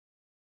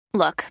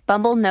Look,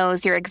 Bumble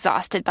knows you're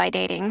exhausted by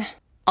dating.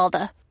 All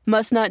the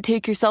must not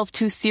take yourself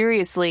too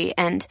seriously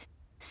and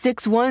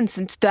 6'1"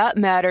 since that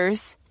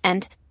matters.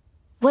 And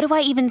what do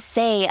I even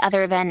say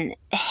other than,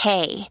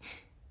 hey?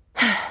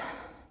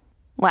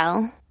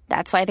 Well,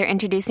 that's why they're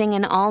introducing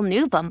an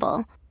all-new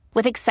Bumble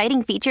with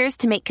exciting features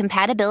to make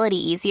compatibility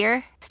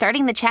easier,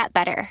 starting the chat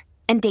better,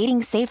 and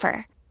dating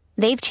safer.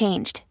 They've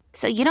changed,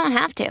 so you don't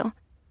have to.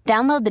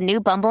 Download the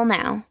new Bumble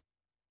now.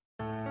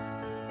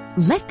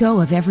 Let go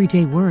of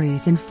everyday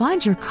worries and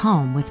find your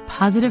calm with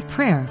Positive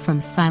Prayer from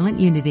Silent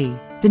Unity,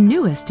 the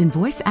newest in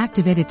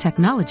voice-activated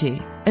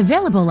technology,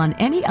 available on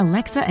any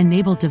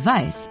Alexa-enabled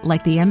device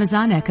like the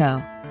Amazon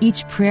Echo.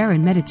 Each prayer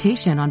and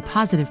meditation on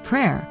Positive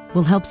Prayer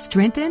will help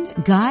strengthen,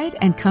 guide,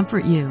 and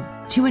comfort you.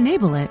 To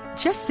enable it,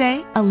 just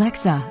say,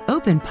 "Alexa,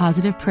 open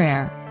Positive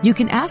Prayer." You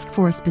can ask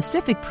for a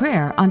specific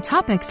prayer on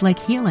topics like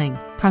healing,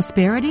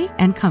 prosperity,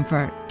 and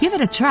comfort. Give it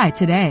a try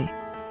today.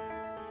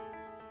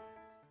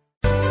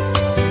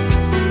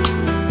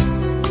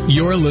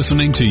 You're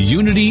listening to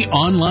Unity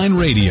Online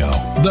Radio,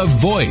 the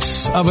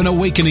voice of an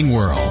awakening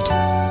world.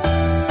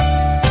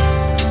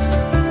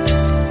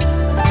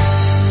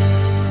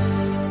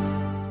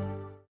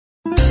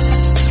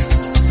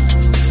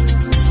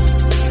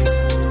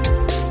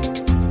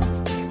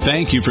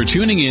 Thank you for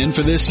tuning in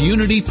for this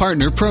Unity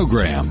Partner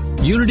Program.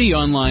 Unity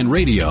Online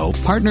Radio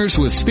partners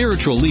with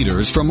spiritual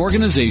leaders from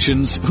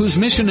organizations whose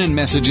mission and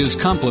messages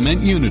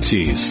complement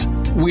Unity's.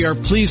 We are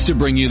pleased to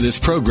bring you this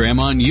program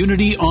on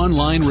Unity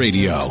Online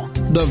Radio,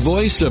 the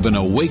voice of an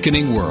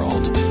awakening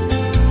world.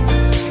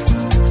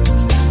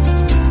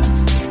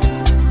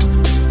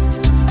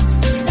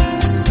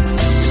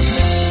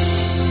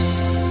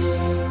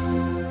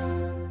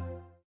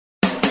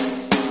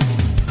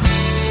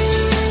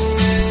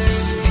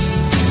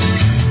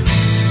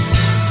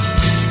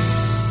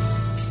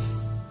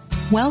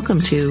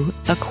 Welcome to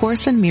A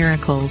Course in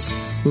Miracles,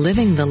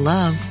 Living the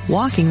Love,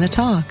 Walking the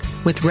Talk,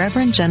 with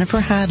Reverend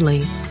Jennifer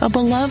Hadley, a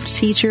beloved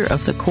teacher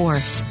of the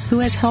Course who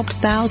has helped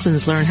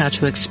thousands learn how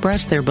to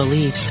express their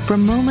beliefs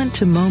from moment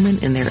to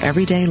moment in their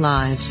everyday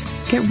lives.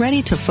 Get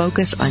ready to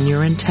focus on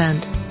your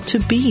intent to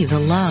be the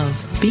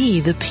love, be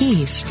the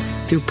peace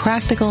through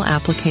practical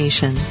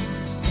application.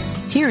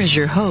 Here is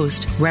your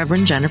host,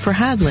 Reverend Jennifer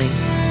Hadley.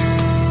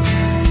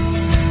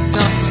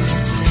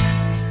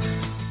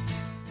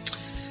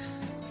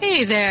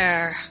 Hey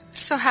there.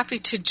 So happy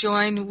to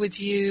join with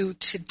you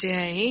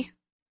today.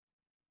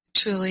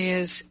 Truly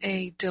is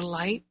a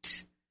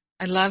delight.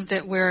 I love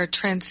that we're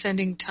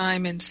transcending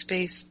time and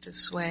space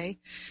this way.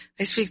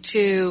 I speak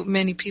to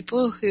many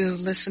people who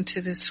listen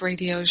to this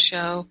radio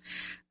show,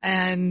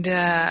 and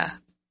I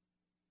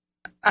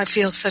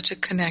feel such a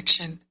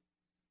connection.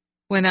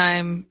 When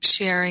I'm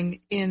sharing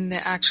in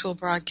the actual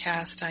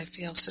broadcast, I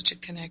feel such a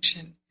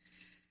connection.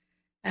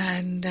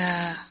 And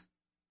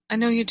I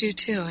know you do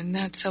too, and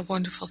that's a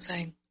wonderful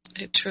thing.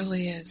 It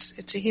truly is.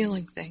 It's a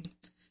healing thing.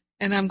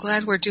 And I'm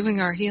glad we're doing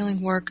our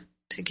healing work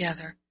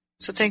together.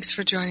 So thanks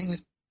for joining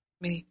with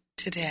me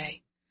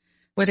today.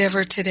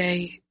 Whatever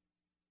today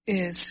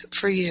is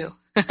for you.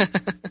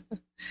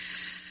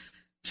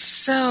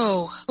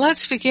 So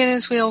let's begin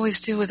as we always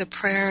do with a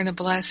prayer and a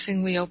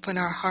blessing. We open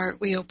our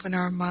heart. We open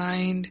our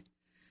mind.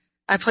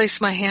 I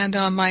place my hand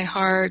on my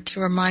heart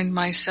to remind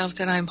myself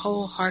that I'm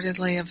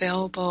wholeheartedly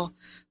available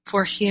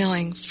for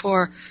healing,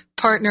 for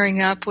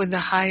partnering up with the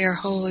higher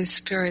Holy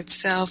Spirit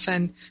self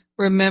and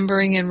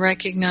remembering and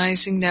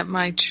recognizing that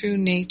my true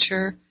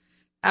nature,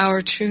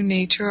 our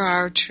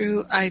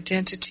true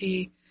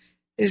identity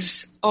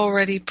is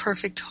already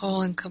perfect,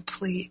 whole, and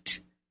complete.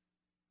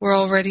 We're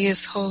already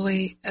as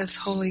holy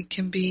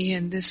can be,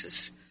 and this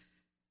is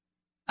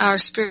our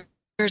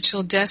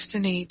spiritual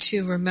destiny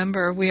to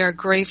remember. We are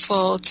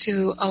grateful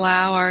to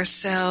allow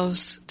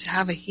ourselves to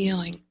have a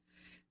healing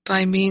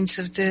by means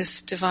of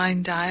this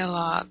divine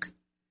dialogue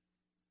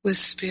with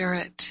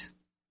Spirit.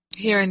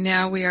 Here and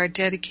now we are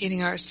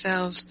dedicating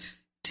ourselves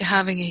to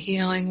having a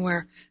healing.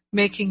 We're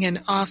making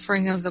an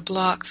offering of the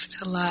blocks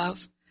to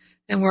love,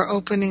 and we're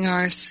opening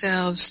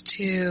ourselves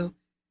to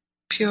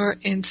pure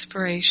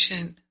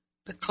inspiration,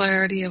 the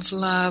clarity of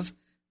love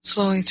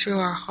flowing through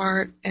our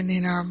heart and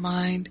in our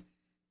mind.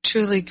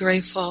 Truly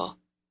grateful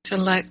to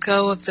let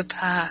go of the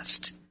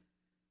past.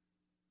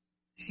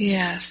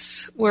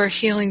 Yes, we're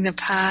healing the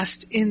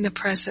past in the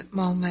present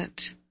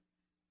moment.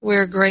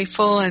 We're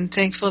grateful and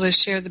thankful to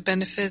share the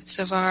benefits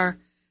of our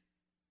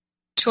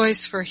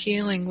choice for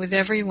healing with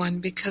everyone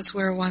because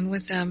we're one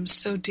with them.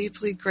 So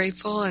deeply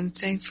grateful and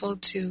thankful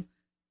to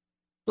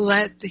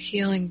let the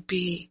healing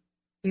be.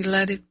 We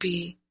let it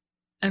be,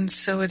 and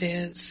so it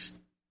is.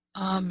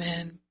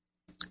 Amen.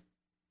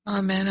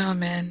 Amen,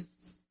 amen.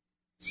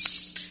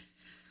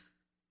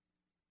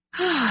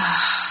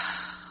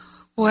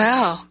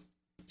 Well,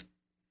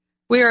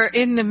 we are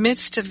in the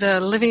midst of the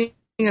Living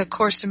A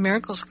Course in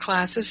Miracles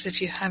classes,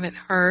 if you haven't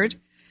heard.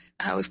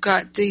 We've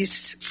got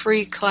these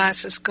free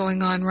classes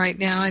going on right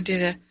now. I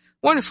did a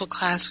wonderful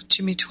class with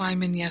Jimmy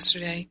Twyman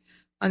yesterday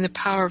on the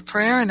power of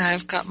prayer, and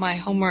I've got my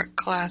homework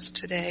class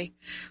today.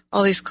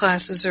 All these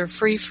classes are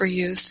free for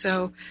you,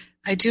 so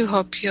I do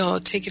hope you'll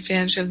take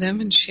advantage of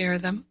them and share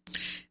them.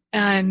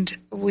 And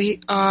we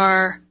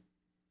are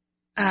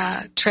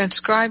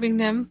transcribing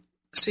them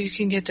so you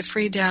can get the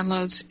free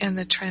downloads and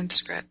the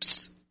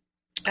transcripts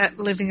at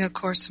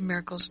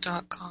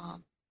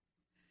livingacourseofmiracles.com.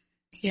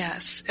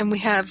 Yes, and we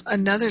have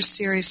another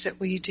series that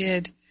we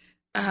did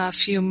a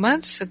few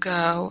months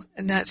ago,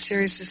 and that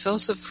series is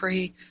also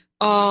free,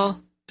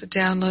 all the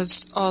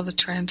downloads, all the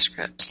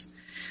transcripts.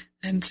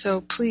 And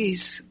so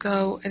please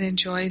go and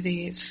enjoy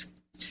these.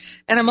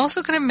 And I'm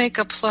also going to make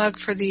a plug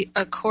for the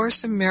A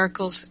Course in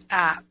Miracles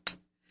app.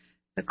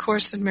 The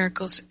Course in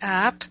Miracles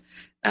app,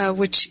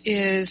 which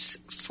is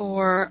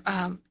for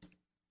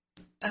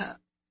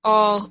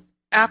all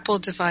Apple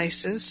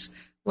devices,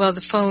 well,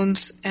 the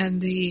phones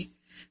and the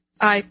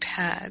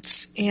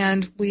iPads.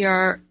 And we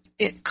are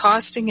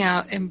embarking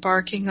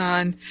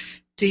on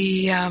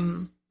the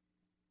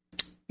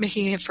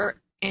making it for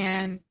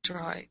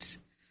Androids.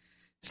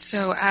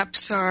 So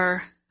apps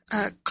are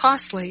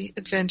costly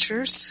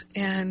adventures,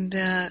 and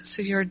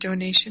so your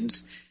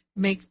donations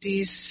make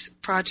these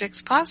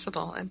projects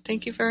possible. And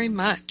thank you very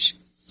much.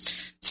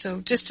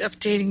 So just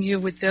updating you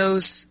with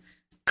those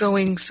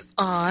goings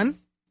on.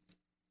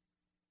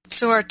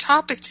 So our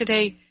topic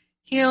today,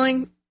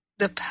 healing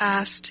the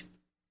past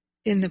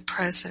in the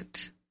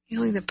present.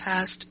 Healing the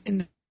past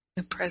in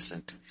the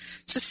present.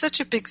 This is such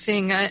a big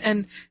thing.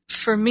 And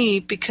for me,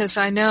 because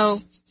I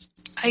know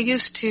I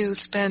used to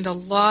spend a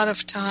lot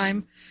of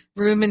time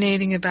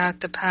ruminating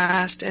about the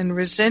past and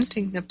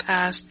resenting the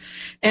past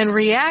and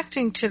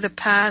reacting to the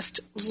past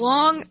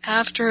long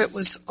after it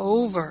was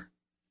over.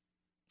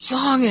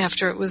 Long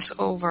after it was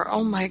over.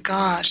 Oh my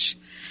gosh.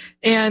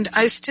 And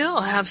I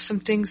still have some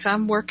things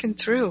I'm working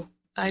through.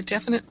 I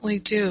definitely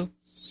do.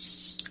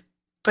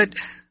 But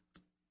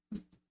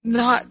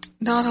not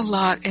a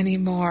lot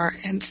anymore.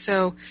 And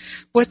so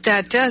what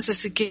that does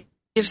is it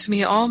gives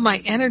me all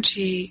my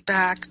energy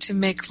back to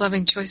make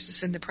loving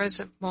choices in the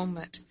present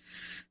moment.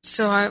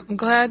 So I'm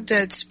glad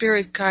that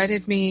Spirit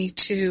guided me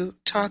to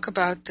talk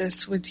about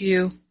this with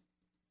you.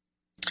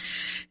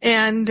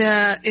 And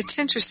it's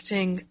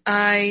interesting.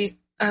 We're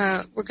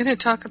going to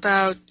talk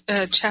about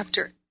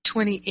chapter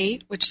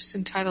 28, which is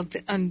entitled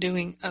The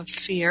Undoing of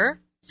Fear.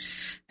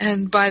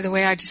 And by the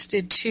way, I just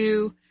did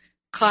 2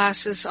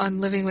 classes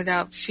on living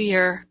without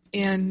fear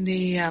in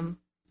the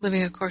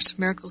Living A Course of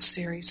Miracles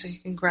series, so you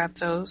can grab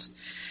those.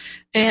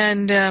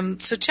 And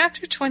so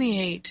chapter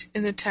 28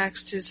 in the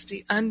text is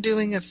The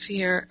Undoing of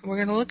Fear. We're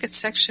going to look at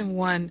section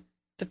 1,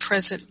 the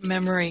present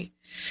memory.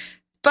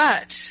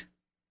 But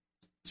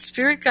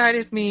Spirit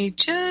guided me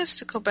just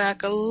to go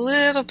back a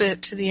little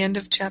bit to the end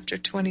of chapter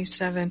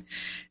 27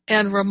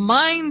 and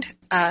remind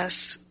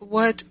us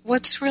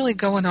what's really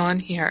going on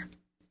here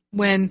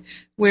when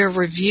we're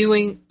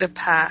reviewing the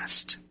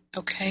past,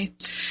 okay?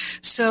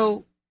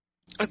 So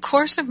A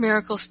Course of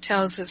Miracles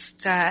tells us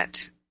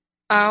that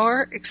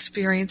our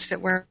experience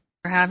that we're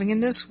having in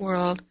this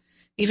world,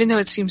 even though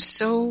it seems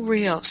so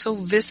real, so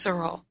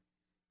visceral,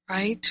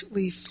 right?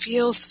 We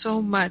feel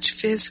so much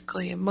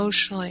physically,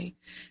 emotionally,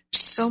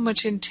 so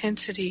much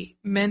intensity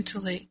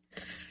mentally.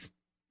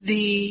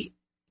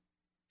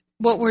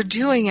 What we're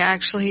doing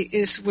actually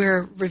is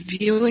we're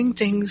reviewing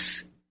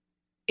things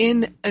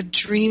in a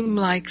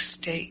dreamlike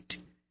state.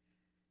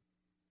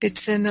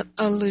 It's an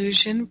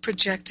illusion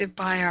projected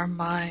by our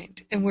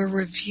mind, and we're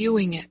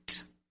reviewing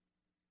it.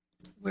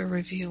 We're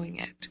reviewing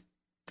it.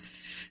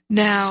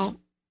 Now,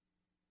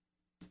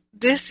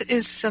 this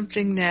is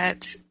something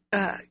that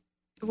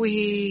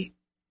we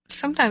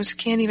sometimes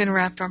can't even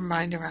wrap our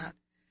mind around,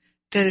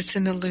 that it's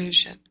an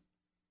illusion.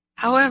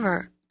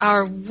 However,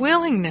 our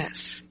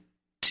willingness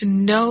to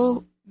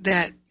know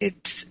that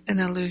it's an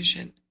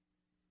illusion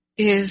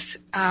is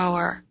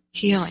our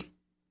healing.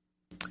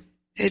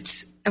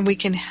 And we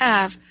can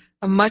have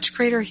a much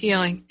greater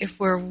healing if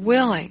we're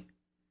willing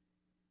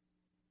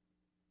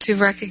to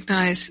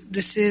recognize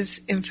this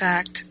is in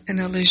fact an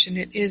illusion.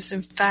 It is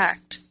in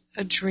fact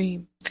a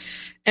dream.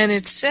 And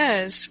it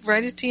says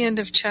right at the end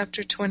of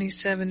chapter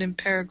 27 in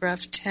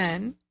paragraph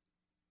 10,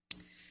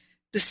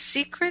 the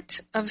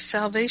secret of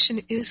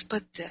salvation is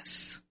but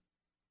this,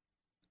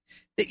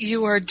 that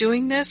you are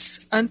doing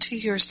this unto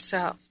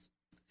yourself.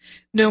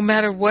 No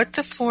matter what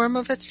the form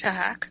of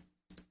attack,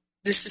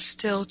 this is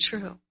still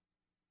true.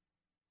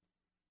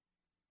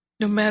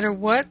 No matter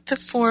what the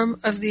form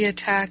of the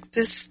attack,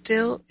 this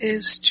still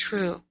is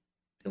true,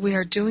 that we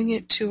are doing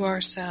it to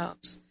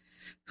ourselves.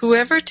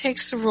 Whoever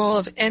takes the role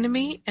of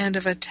enemy and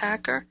of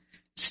attacker,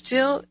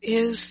 still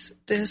is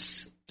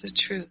this the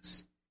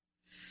truth.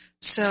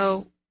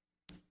 So,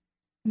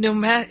 no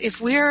matter if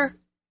we're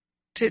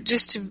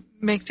just to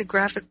make the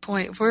graphic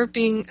point, if we're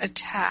being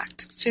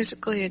attacked,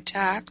 physically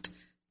attacked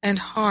and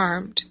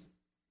harmed,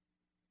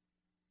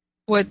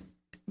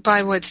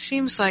 by what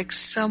seems like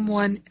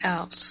someone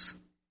else.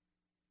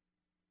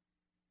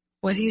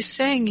 What he's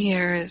saying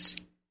here is,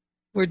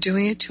 we're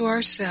doing it to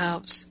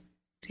ourselves.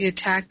 The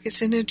attack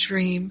is in a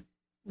dream.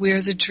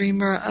 We're the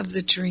dreamer of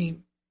the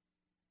dream.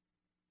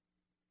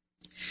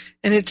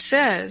 And it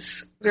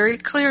says very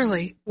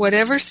clearly,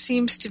 whatever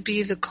seems to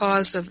be the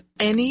cause of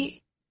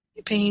any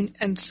pain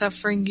and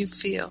suffering you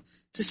feel,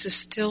 this is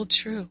still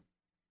true.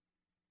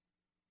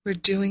 We're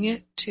doing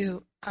it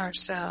to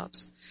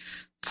ourselves.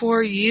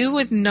 For you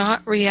would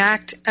not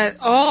react at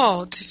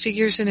all to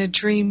figures in a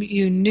dream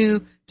you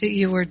knew that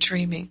you were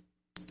dreaming.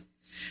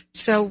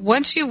 So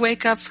once you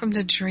wake up from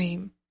the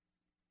dream,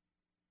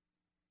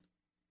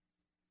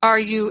 are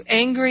you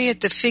angry at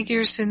the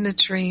figures in the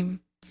dream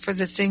for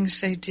the things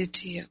they did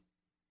to you?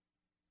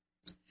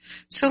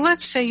 So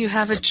let's say you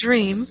have a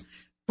dream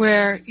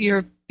where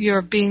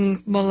you're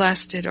being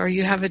molested, or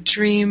you have a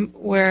dream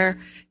where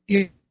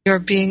you're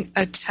being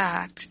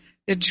attacked,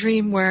 a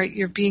dream where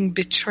you're being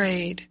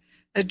betrayed,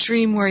 a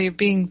dream where you're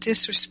being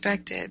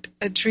disrespected,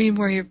 a dream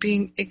where you're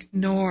being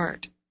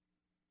ignored,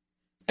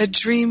 a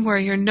dream where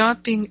you're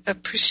not being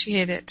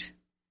appreciated,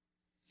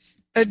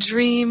 a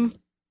dream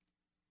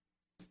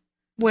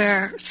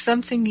where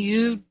something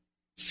you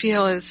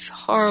feel is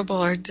horrible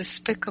or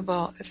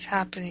despicable is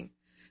happening.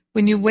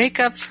 When you wake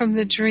up from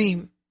the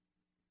dream,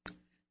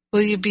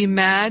 will you be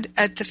mad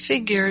at the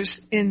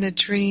figures in the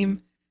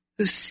dream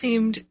who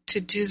seemed to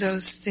do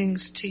those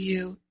things to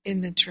you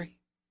in the dream?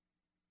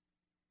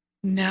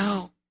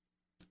 No,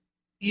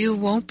 you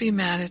won't be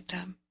mad at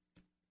them.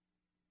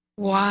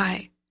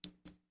 Why?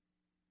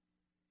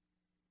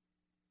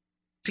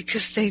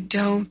 Because they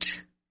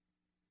don't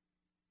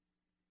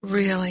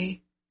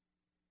really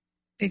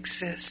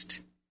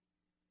exist.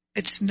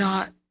 It's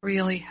not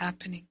really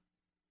happening.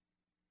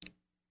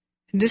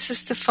 And this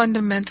is the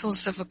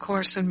fundamentals of A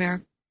Course in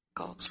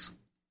Miracles.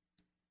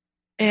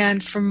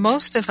 And for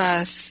most of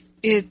us,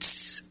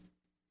 it's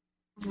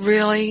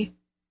really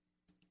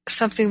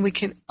something we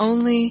can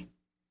only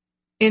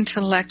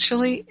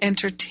intellectually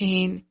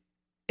entertain.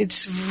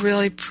 It's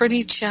really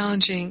pretty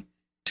challenging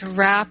to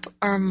wrap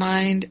our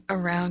mind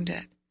around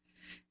it.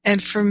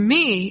 And for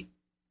me,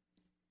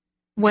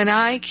 when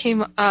I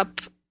came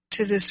up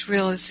to this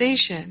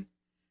realization,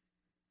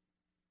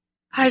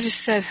 I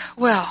just said,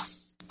 well,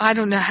 I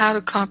don't know how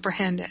to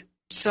comprehend it,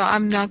 so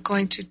I'm not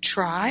going to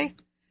try.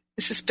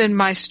 This has been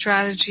my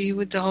strategy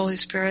with the Holy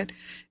Spirit,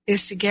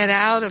 is to get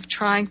out of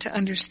trying to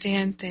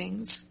understand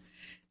things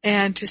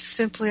and to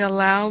simply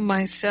allow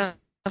myself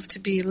to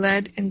be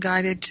led and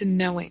guided to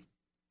knowing,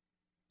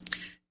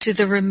 to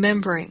the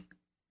remembering,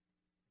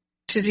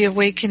 to the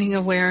awakening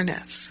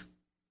awareness.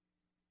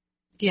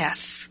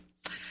 Yes.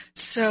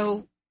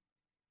 So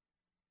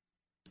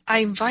I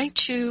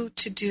invite you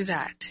to do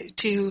that,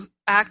 to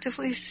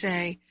actively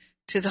say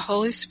to the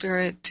Holy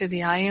Spirit, to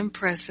the I Am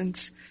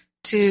Presence,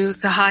 to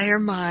the higher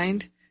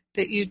mind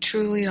that you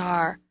truly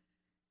are,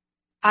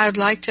 I would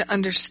like to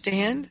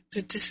understand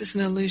that this is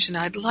an illusion.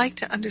 I'd like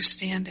to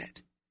understand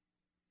it.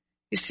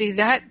 You see,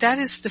 that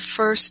is the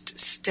first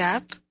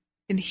step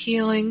in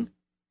healing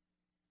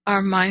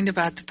our mind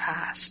about the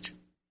past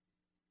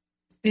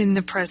in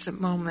the present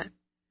moment,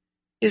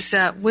 is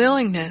that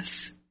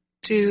willingness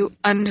to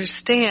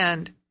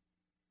understand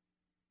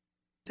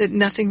that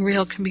nothing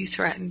real can be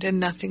threatened and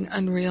nothing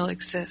unreal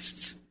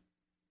exists.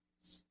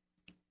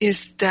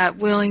 Is that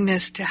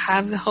willingness to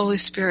have the Holy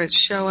Spirit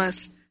show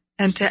us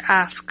and to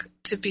ask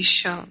to be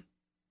shown.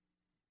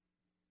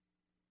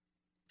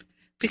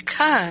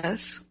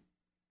 Because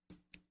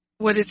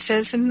what it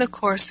says in the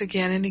Course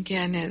again and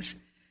again is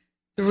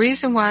the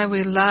reason why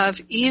we love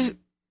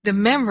the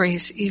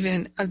memories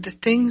even of the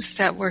things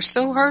that were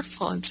so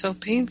hurtful and so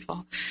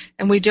painful,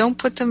 and we don't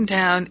put them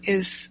down,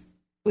 is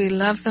we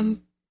love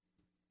them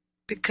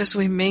because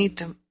we made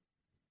them.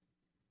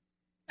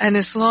 And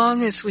as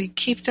long as we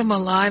keep them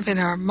alive in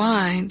our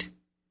mind,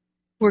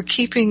 we're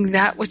keeping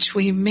that which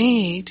we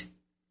made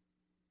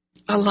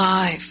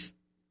alive.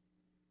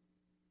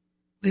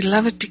 We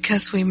love it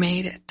because we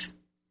made it.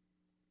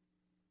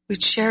 We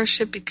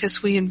cherish it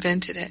because we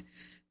invented it.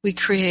 We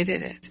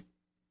created it.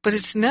 But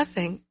it's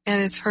nothing,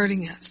 and it's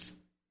hurting us.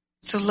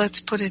 So let's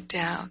put it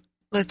down.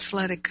 Let's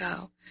let it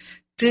go.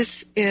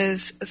 This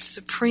is a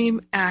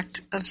supreme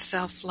act of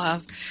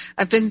self-love.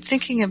 I've been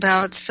thinking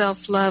about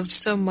self-love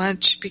so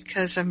much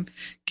because I'm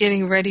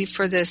getting ready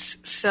for this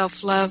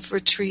self-love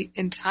retreat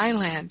in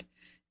Thailand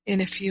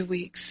in a few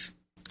weeks.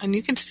 And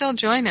you can still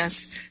join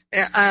us.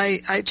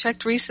 I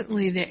checked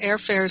recently. The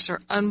airfares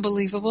are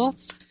unbelievable.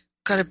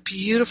 Got a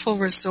beautiful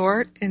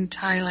resort in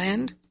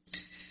Thailand.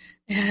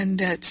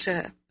 And it's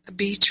a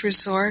beach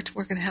resort.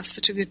 We're going to have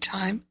such a good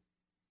time.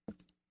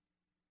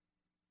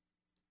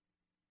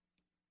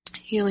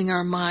 Healing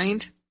our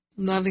mind,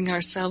 loving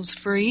ourselves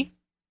free.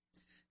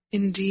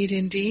 Indeed,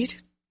 indeed.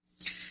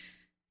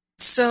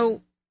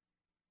 So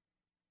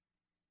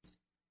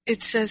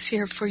it says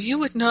here, for you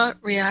would not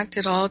react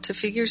at all to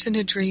figures in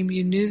a dream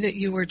you knew that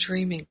you were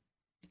dreaming.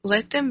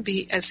 Let them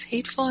be as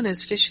hateful and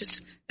as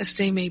vicious as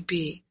they may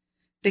be.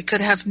 They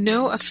could have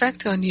no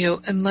effect on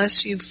you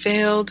unless you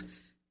failed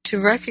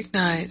to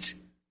recognize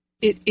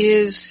it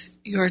is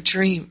your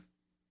dream.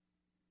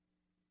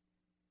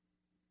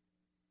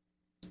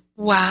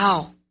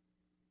 Wow.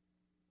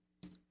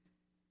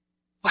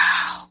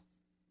 Wow.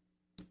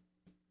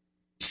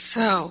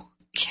 So,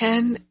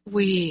 can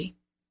we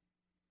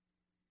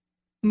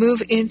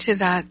move into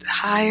that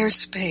higher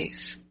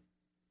space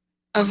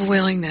of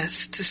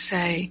willingness to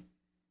say,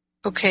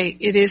 okay,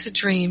 it is a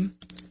dream.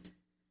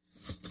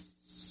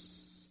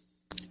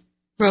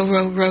 Row,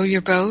 row, row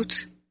your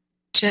boat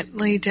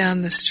gently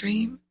down the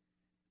stream.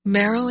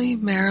 Merrily,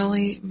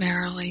 merrily,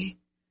 merrily.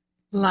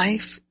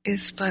 Life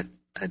is but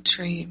a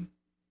dream.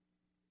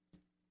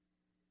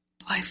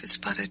 Life is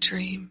but a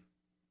dream.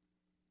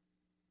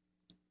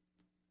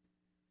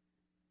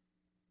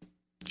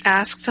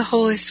 Ask the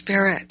Holy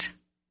Spirit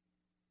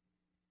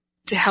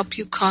to help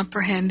you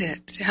comprehend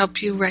it, to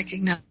help you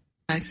recognize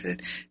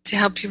it, to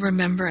help you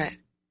remember it,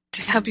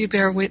 to help you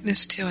bear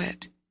witness to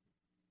it.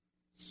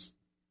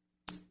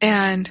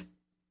 And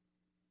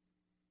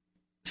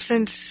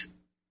since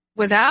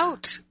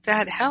without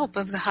that help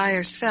of the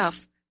higher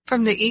self,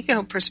 from the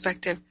ego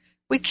perspective,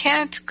 we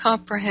can't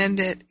comprehend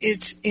it.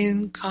 It's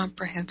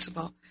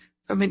incomprehensible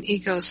from an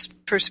ego's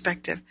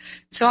perspective.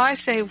 So I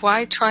say,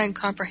 why try and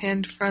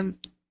comprehend from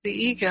the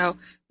ego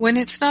when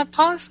it's not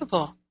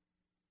possible?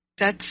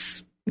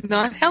 That's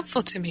not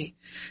helpful to me.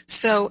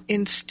 So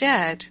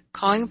instead,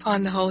 calling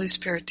upon the Holy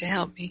Spirit to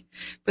help me.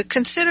 But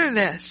consider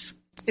this.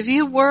 If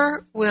you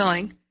were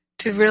willing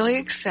to really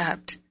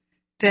accept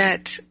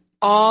that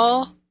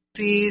all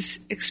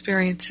these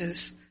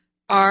experiences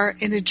are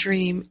in a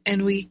dream,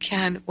 and we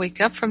can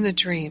wake up from the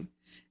dream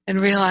and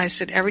realize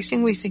that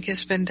everything we think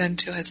has been done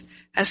to us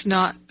has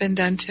not been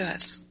done to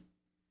us.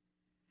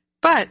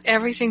 But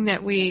everything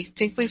that we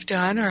think we've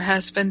done or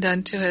has been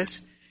done to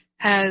us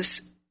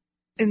has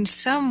in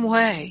some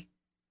way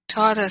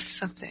taught us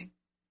something.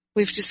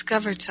 We've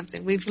discovered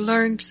something. We've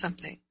learned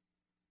something.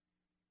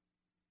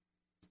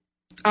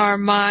 Our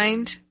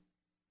mind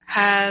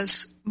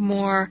has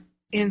more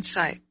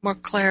insight, more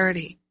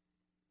clarity.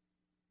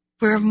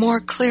 We're more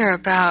clear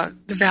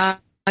about the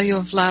value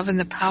of love and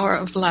the power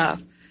of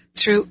love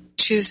through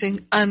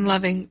choosing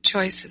unloving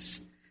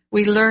choices.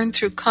 We learn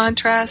through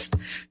contrast,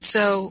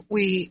 so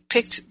we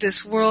picked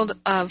this world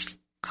of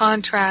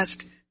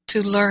contrast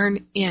to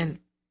learn in.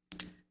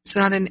 It's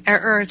not an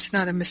error, it's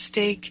not a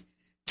mistake.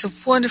 It's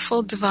a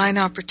wonderful divine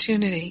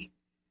opportunity.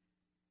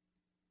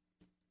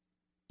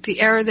 The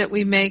error that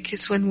we make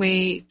is when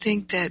we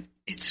think that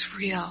it's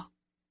real,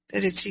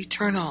 that it's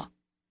eternal,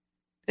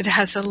 that it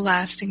has a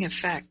lasting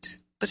effect,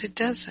 but it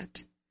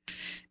doesn't.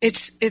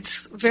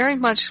 It's very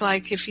much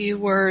like if you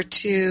were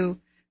to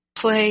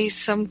play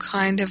some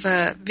kind of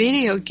a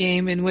video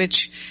game in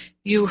which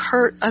you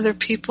hurt other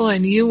people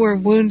and you were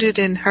wounded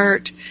and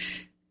hurt,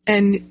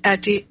 and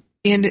at the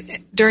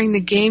end, during the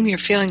game, you're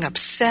feeling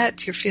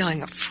upset, you're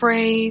feeling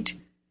afraid,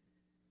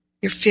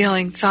 you're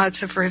feeling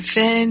thoughts of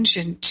revenge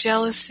and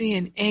jealousy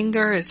and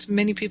anger, as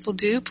many people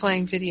do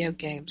playing video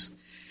games.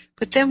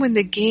 But then when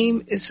the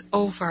game is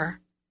over,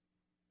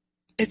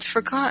 it's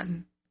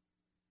forgotten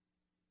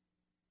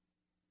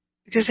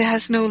because it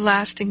has no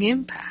lasting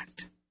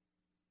impact.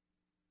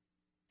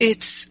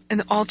 It's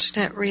an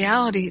alternate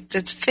reality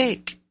that's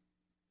fake.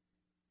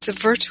 It's a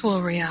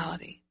virtual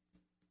reality.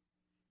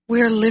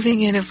 We're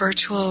living in a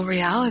virtual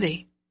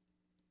reality.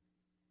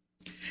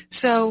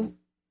 So,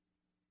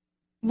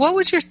 what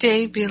would your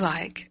day be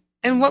like?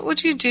 And what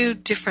would you do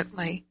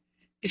differently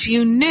if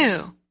you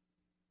knew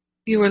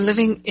you were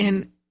living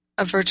in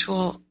a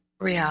virtual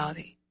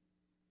reality?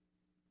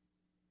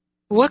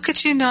 What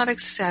could you not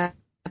accept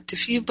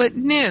if you but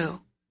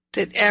knew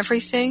that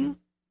everything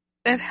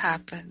that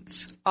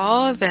happens,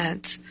 all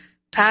events,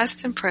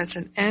 past and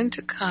present and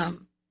to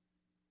come,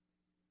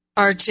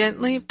 are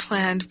gently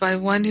planned by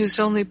one whose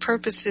only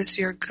purpose is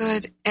your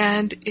good,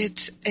 and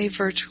it's a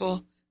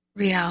virtual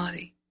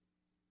reality?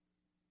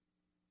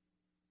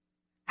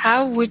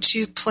 How would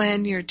you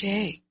plan your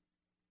day?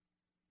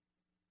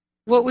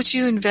 What would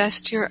you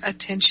invest your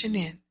attention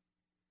in?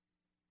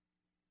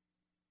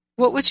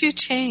 What would you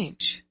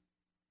change?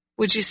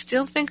 Would you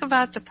still think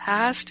about the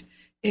past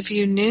if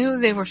you knew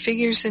they were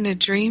figures in a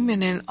dream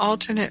in an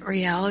alternate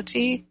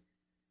reality?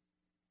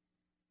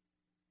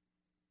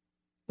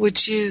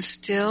 Would you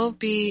still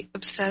be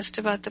obsessed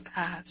about the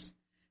past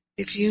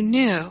if you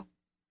knew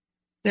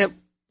that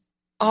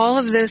all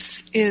of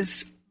this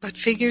is but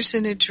figures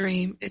in a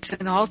dream? It's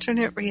an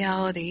alternate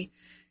reality.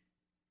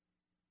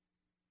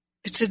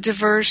 It's a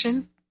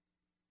diversion.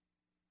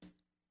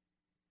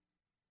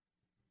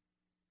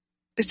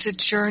 It's a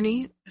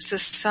journey. It's a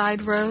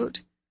side road,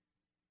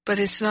 but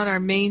it's not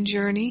our main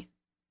journey.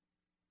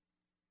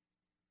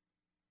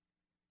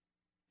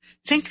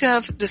 Think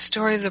of the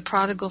story of the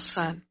prodigal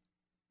son.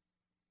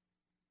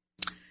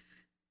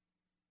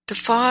 The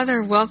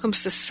father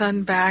welcomes the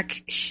son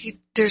back.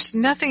 There's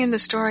nothing in the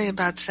story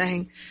about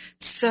saying,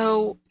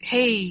 so,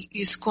 hey,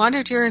 you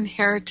squandered your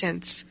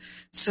inheritance,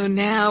 so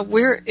now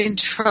we're in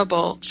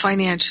trouble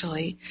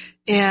financially,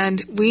 and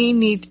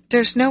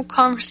there's no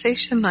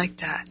conversation like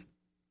that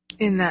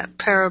in that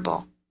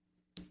parable.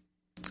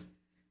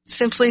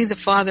 Simply, the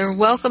father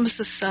welcomes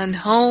the son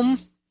home.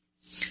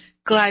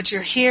 Glad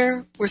you're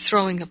here. We're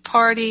throwing a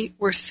party.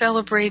 We're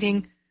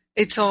celebrating.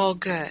 It's all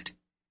good.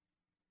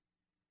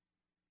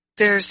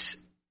 There's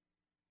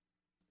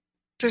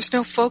There's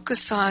no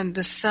focus on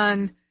the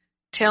son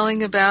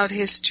telling about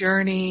his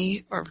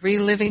journey or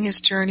reliving his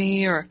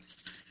journey, or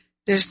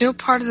there's no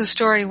part of the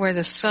story where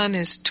the son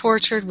is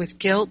tortured with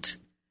guilt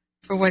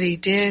for what he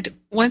did.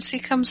 Once he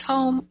comes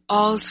home,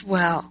 all's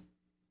well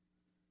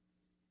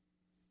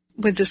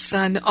with the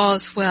son,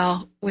 all's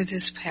well with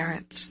his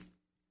parents.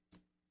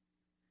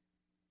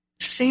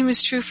 Same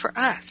is true for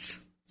us.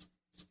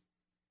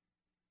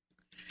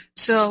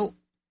 So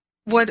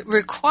what it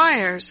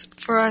requires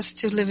for us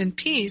to live in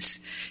peace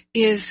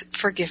is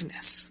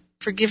forgiveness.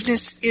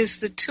 Forgiveness is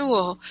the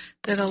tool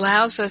that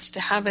allows us to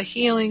have a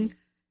healing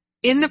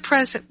in the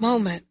present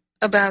moment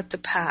about the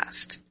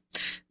past.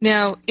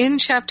 Now, in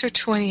chapter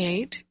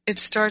 28, it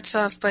starts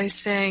off by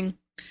saying,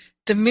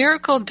 the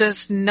miracle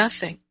does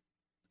nothing.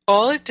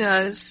 All it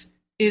does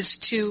is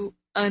to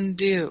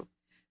undo,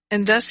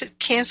 and thus it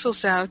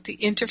cancels out the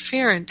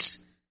interference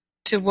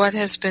to what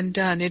has been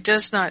done. It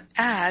does not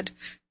add,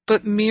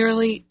 but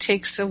merely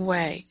takes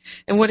away.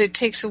 And what it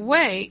takes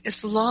away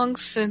is long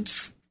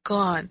since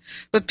gone,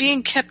 but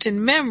being kept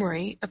in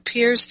memory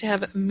appears to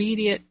have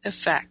immediate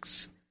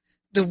effects.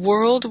 The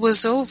world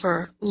was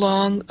over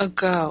long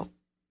ago.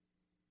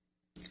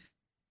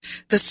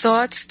 The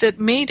thoughts that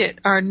made it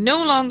are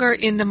no longer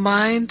in the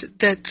mind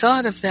that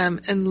thought of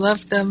them and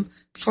loved them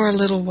for a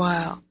little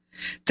while.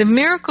 The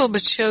miracle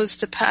but shows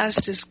the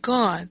past is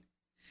gone,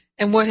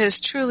 and what has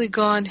truly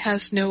gone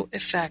has no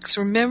effects.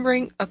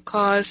 Remembering a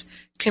cause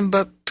can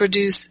but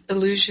produce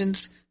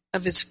illusions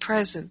of its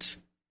presence,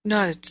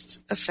 not its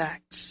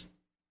effects.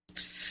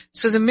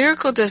 So the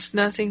miracle does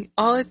nothing.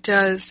 All it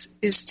does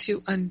is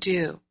to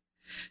undo.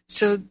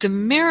 So the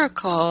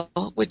miracle,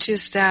 which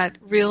is that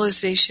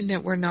realization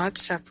that we're not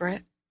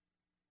separate,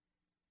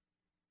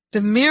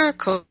 the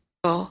miracle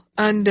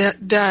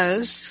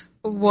undoes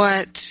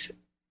what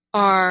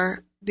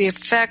are the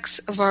effects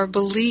of our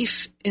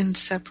belief in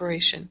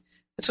separation.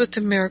 That's what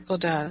the miracle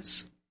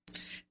does.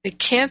 It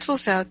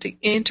cancels out the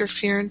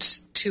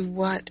interference to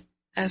what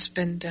has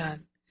been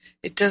done.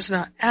 It does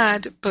not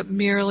add, but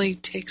merely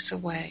takes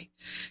away.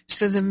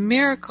 So the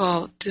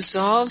miracle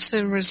dissolves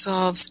and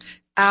resolves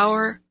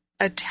our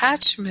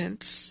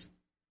attachments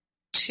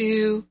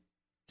to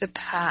the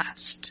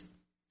past.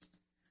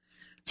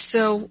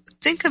 So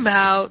think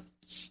about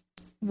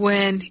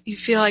when you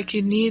feel like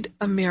you need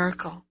a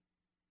miracle.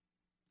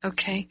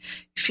 Okay?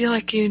 You feel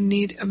like you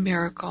need a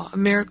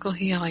miracle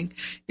healing.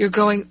 You're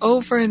going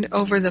over and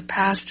over the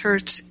past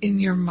hurts in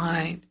your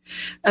mind,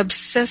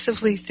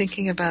 obsessively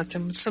thinking about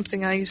them. It's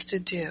something I used to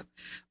do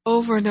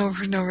over and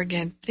over and over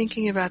again,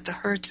 thinking about the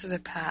hurts of the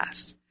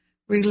past,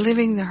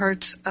 reliving the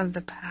hurts of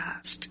the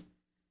past.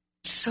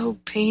 It's so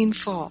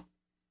painful.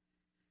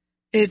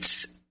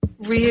 It's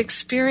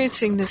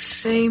re-experiencing the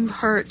same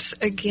hurts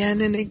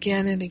again and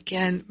again and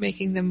again,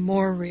 making them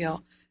more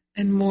real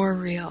and more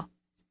real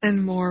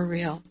and more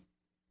real.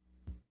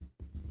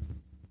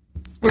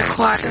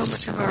 Requires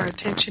so much of our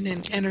attention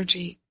and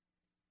energy.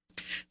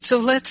 So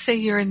let's say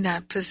you're in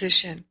that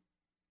position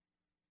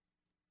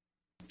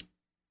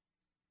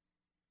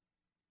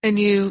and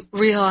you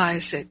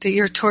realize it, that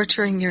you're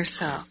torturing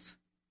yourself.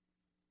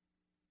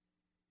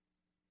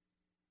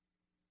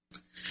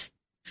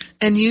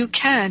 And you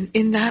can,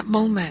 in that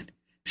moment,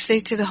 say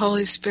to the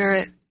Holy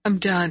Spirit, I'm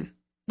done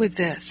with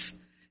this.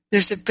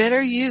 There's a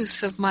better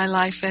use of my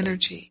life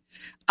energy.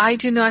 I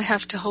do not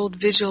have to hold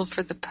vigil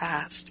for the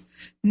past.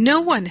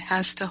 No one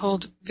has to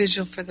hold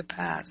vigil for the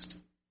past.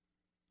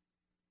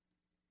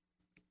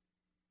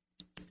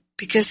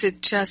 Because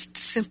it just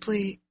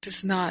simply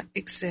does not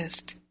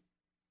exist.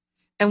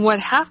 And what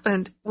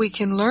happened, we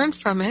can learn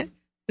from it,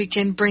 we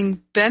can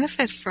bring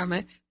benefit from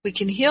it, we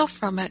can heal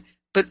from it,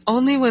 but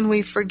only when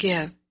we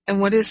forgive. And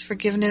what is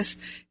forgiveness?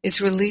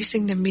 It's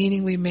releasing the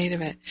meaning we made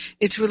of it.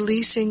 It's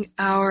releasing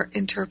our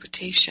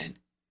interpretation.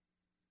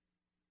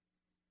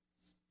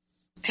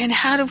 And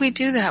how do we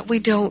do that? We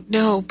don't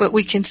know, but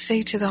we can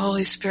say to the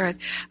Holy Spirit,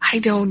 I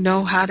don't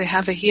know how to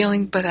have a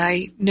healing, but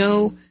I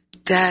know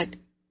that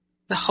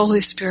the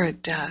Holy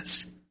Spirit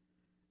does.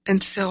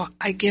 And so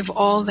I give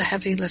all the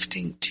heavy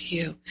lifting to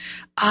you.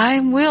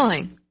 I'm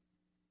willing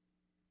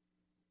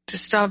to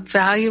stop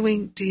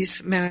valuing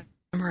these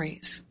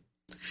memories.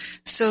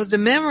 So the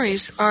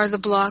memories are the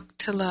block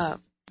to love.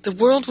 The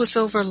world was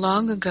over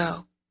long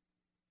ago.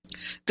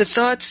 The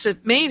thoughts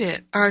that made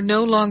it are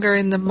no longer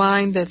in the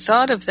mind that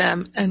thought of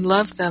them and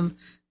loved them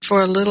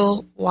for a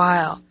little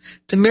while.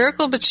 The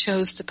miracle but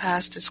shows the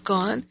past is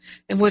gone,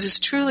 and what is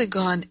truly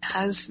gone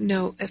has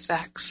no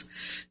effects.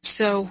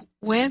 So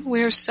when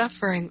we're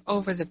suffering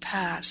over the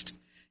past,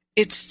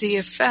 it's the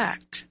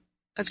effect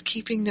of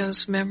keeping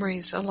those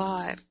memories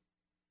alive.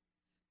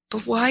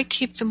 But why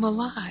keep them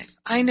alive?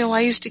 I know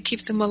I used to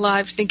keep them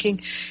alive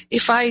thinking,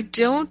 if I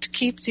don't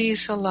keep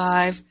these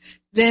alive,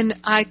 then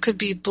I could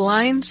be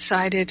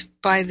blindsided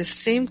by the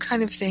same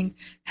kind of thing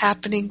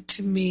happening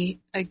to me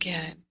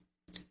again.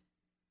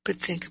 But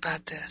think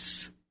about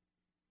this.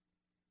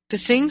 The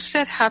things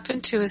that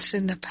happened to us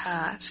in the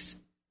past,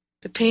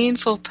 the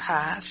painful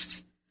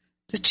past,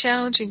 the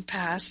challenging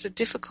past, the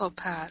difficult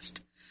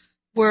past,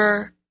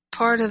 were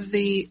part of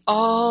the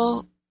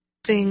all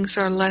things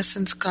or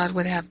lessons God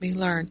would have me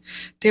learn.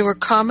 They were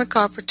karmic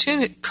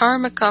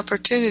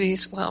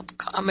opportunities, well,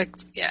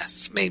 comics,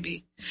 yes,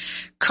 maybe.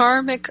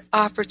 Karmic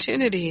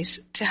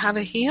opportunities to have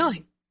a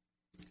healing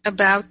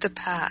about the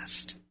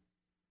past.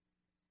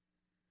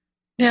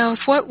 Now,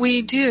 if what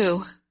we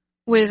do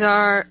with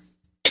our,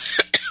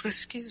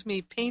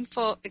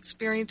 painful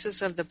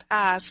experiences of the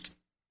past,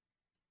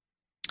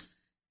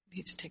 I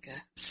need to take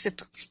a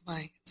sip of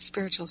my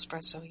spiritual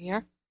espresso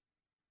here.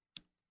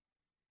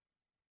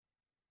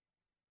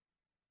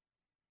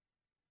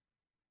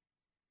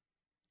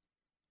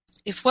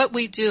 If what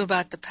we do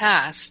about the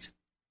past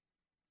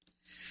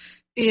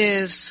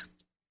is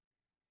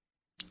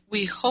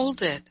we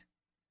hold it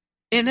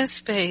in a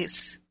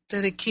space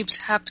that it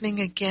keeps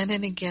happening again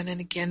and again and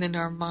again in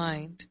our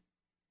mind,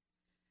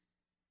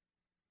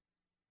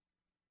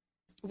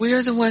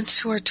 we're the ones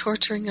who are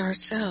torturing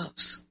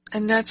ourselves.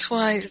 And that's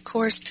why the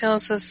Course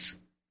tells us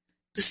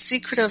the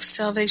secret of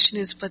salvation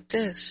is but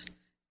this,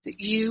 that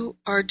you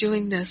are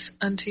doing this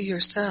unto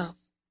yourself.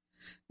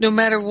 No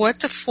matter what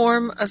the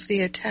form of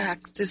the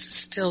attack, this is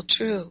still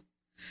true.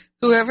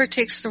 Whoever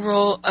takes the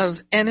role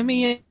of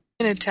enemy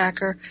and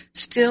attacker,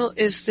 still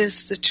is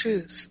this the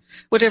truth.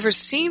 Whatever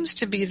seems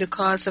to be the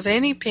cause of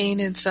any pain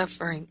and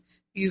suffering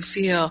you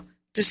feel,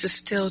 this is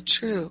still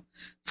true.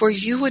 For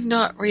you would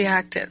not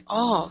react at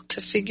all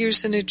to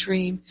figures in a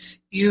dream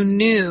you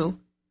knew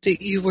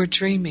that you were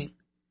dreaming.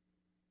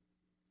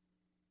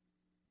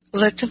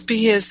 Let them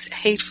be as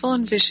hateful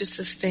and vicious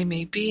as they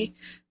may be,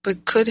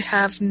 but could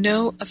have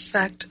no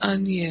effect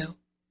on you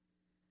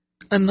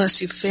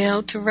unless you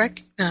fail to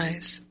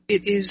recognize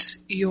it is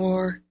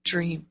your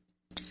dream.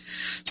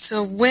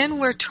 So when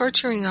we're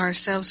torturing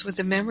ourselves with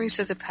the memories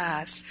of the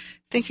past,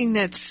 thinking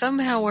that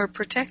somehow we're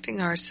protecting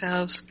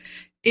ourselves,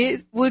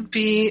 it would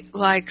be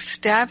like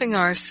stabbing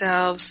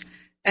ourselves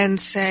and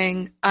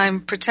saying,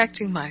 I'm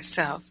protecting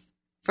myself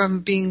from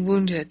being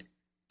wounded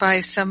by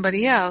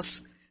somebody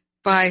else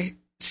by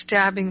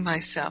stabbing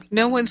myself.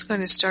 No one's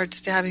going to start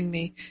stabbing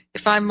me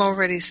if I'm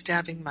already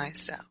stabbing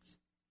myself.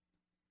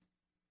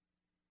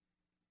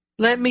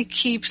 Let me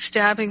keep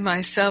stabbing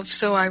myself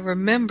so I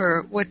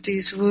remember what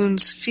these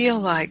wounds feel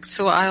like,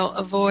 so I'll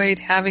avoid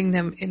having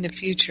them in the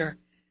future.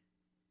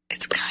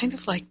 It's kind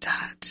of like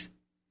that.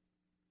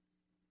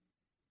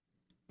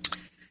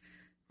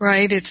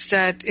 Right? It's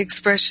that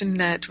expression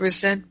that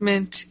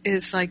resentment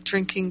is like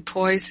drinking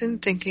poison,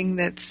 thinking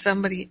that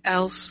somebody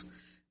else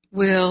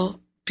will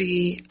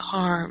be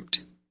harmed.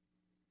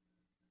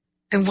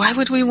 And why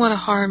would we want to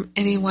harm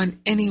anyone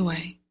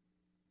anyway?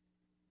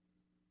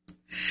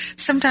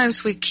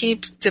 Sometimes we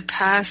keep the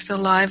past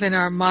alive in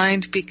our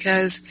mind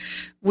because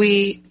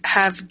we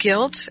have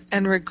guilt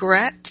and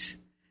regret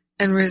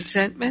and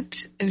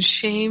resentment and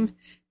shame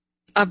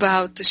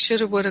about the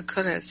shoulda, woulda,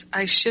 couldas.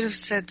 I should have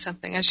said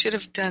something. I should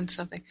have done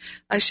something.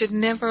 I should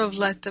never have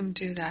let them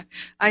do that.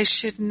 I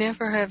should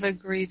never have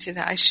agreed to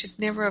that. I should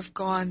never have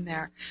gone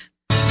there.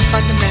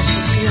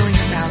 Fundamental feeling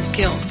about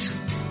guilt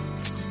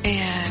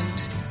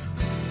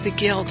and the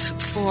guilt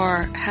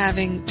for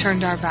having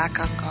turned our back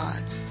on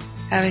God,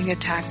 having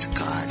attacked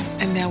God,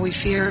 and now we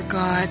fear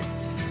God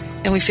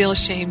and we feel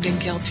ashamed and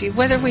guilty,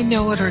 whether we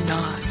know it or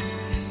not.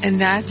 And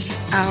that's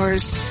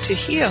ours to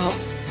heal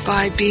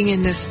by being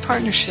in this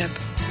partnership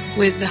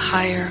with the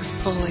higher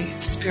Holy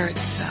Spirit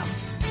self.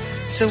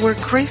 So we're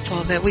grateful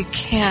that we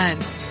can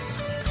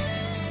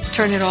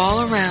turn it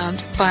all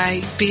around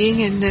by being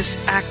in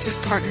this active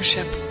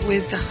partnership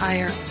with the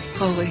higher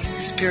Holy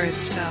Spirit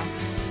self.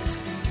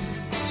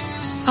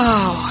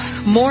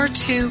 Oh, more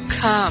to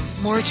come,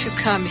 more to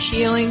come.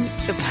 Healing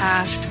the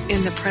past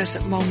in the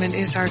present moment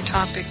is our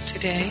topic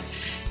today.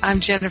 I'm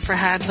Jennifer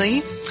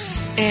Hadley,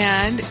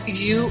 and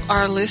you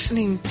are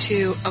listening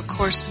to A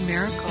Course in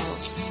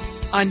Miracles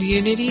on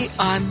Unity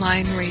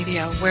Online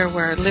Radio, where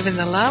we're living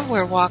the love,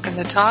 we're walking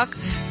the talk,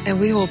 and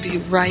we will be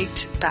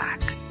right back.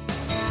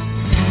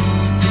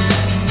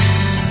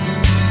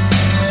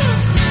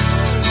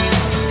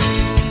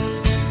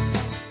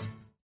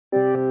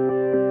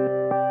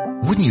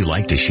 Wouldn't you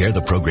like to share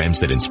the programs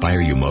that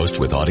inspire you most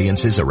with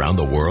audiences around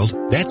the world?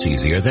 That's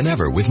easier than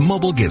ever with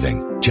mobile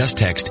giving. Just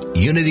text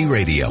Unity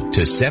Radio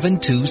to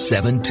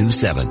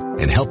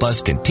 72727 and help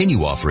us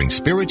continue offering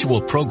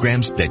spiritual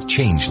programs that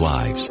change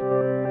lives.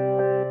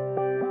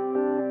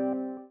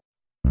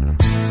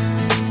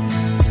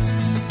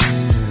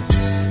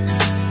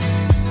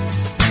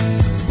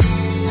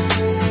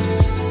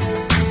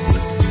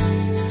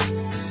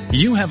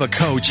 You have a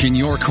coach in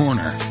your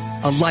corner,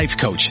 a life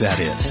coach, that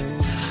is.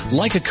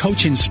 Like a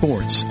coach in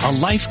sports, a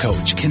life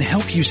coach can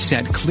help you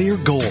set clear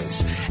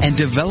goals and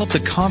develop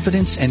the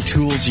confidence and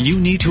tools you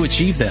need to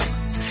achieve them.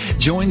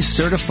 Join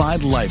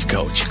certified life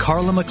coach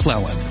Carla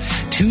McClellan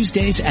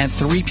Tuesdays at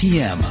 3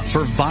 p.m.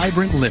 for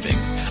Vibrant Living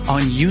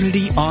on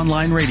Unity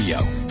Online Radio.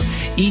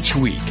 Each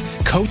week,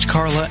 Coach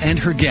Carla and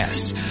her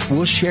guests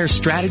will share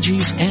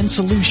strategies and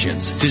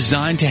solutions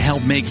designed to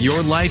help make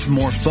your life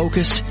more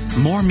focused,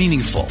 more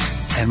meaningful,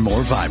 and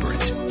more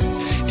vibrant.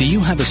 Do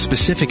you have a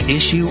specific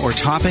issue or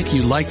topic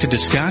you'd like to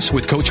discuss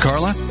with Coach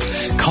Carla?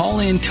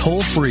 Call in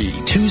toll-free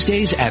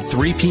Tuesdays at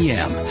 3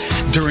 p.m.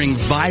 during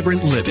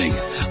Vibrant Living,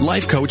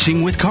 Life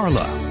Coaching with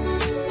Carla.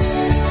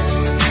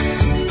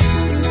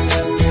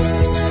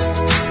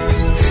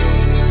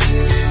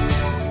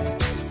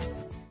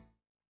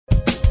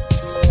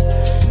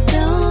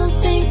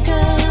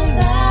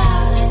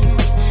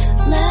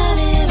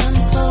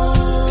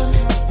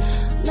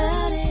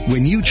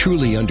 When you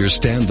truly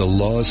understand the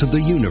laws of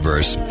the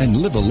universe and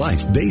live a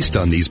life based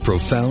on these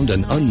profound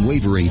and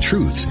unwavering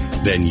truths,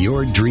 then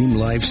your dream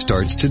life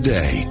starts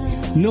today.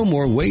 No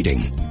more waiting.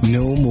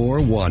 No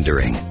more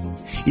wandering.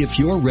 If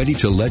you're ready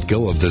to let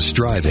go of the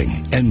striving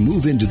and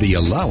move into the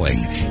allowing,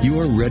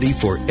 you're ready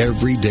for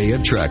Everyday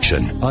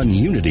Attraction on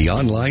Unity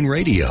Online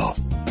Radio.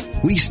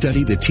 We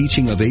study the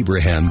teaching of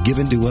Abraham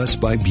given to us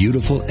by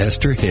beautiful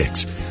Esther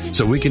Hicks,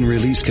 so we can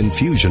release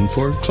confusion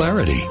for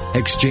clarity,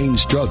 exchange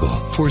struggle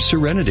for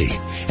serenity,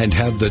 and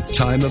have the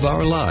time of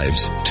our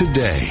lives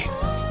today.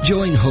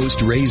 Join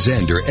host Ray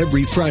Zander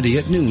every Friday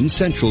at noon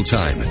Central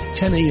Time,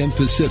 10 a.m.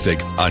 Pacific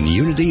on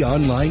Unity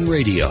Online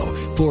Radio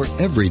for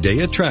Everyday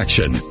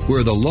Attraction,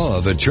 where the law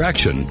of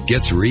attraction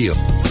gets real.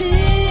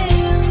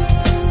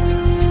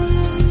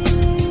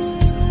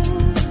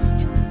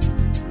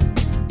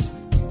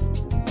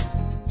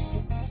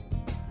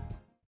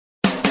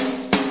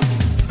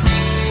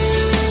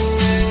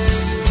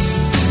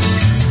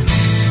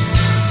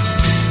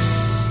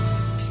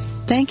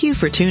 Thank you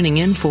for tuning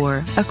in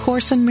for A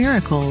Course in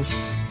Miracles,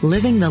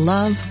 Living the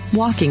Love,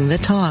 Walking the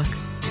Talk.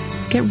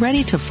 Get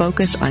ready to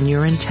focus on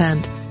your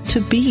intent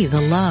to be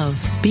the love,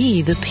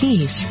 be the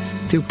peace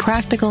through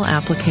practical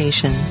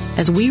application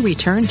as we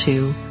return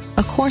to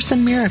A Course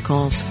in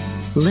Miracles,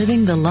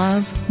 Living the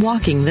Love,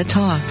 Walking the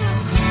Talk.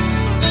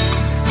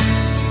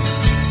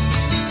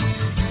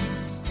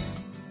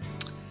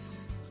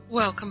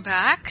 Welcome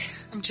back.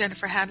 I'm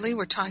Jennifer Hadley.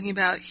 We're talking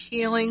about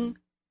healing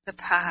the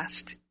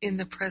past in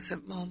the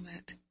present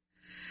moment.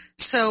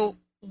 So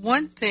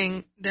one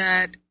thing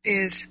that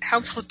is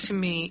helpful to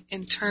me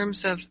in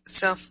terms of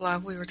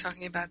self-love, we were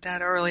talking about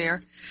that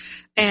earlier,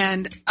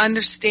 and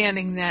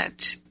understanding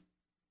that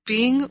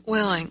being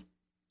willing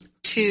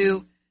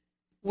to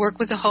work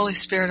with the Holy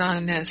Spirit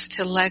on this,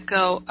 to let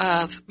go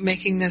of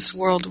making this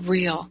world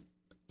real,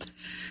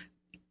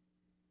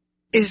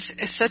 is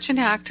such an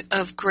act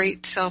of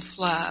great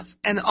self-love.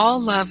 And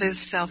all love is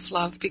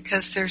self-love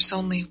because there's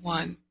only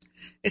one.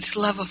 It's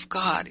love of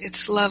God.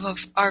 It's love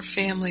of our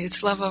family.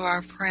 It's love of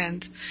our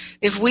friends.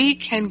 If we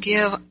can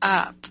give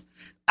up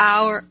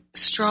our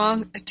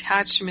strong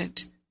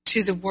attachment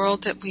to the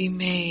world that we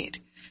made,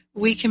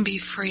 we can be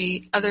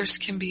free. Others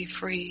can be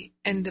free.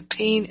 And the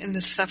pain and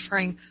the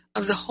suffering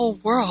of the whole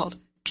world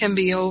can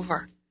be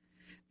over.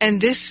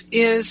 And this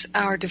is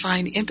our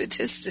divine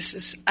impetus. This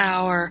is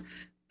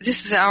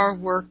our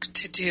work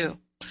to do.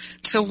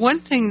 So one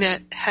thing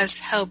that has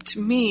helped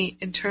me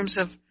in terms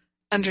of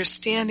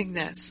understanding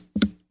this,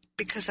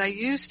 because I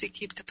used to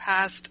keep the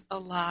past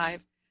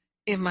alive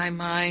in my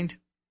mind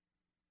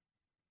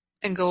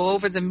and go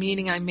over the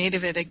meaning I made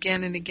of it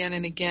again and again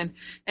and again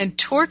and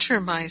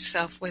torture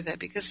myself with it,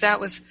 because that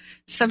was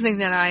something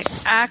that I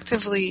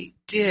actively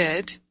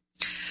did.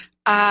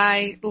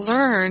 I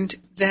learned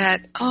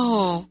that,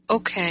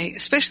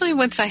 especially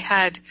once I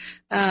had,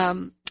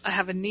 I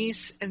have a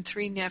niece and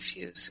 3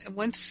 nephews, and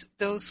once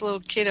those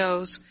little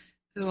kiddos,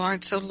 who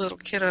aren't so little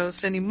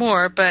kiddos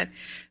anymore, but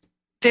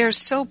they're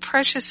so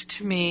precious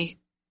to me,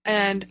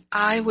 and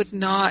I would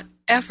not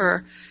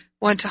ever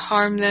want to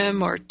harm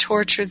them or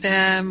torture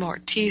them or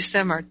tease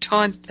them or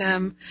taunt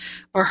them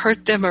or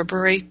hurt them or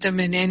berate them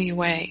in any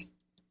way.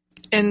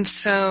 And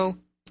so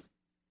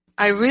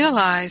I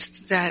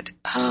realized that,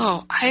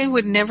 I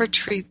would never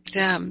treat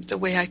them the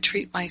way I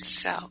treat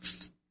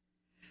myself.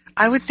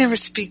 I would never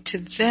speak to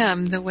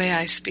them the way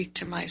I speak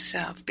to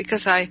myself,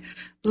 because I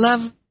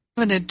love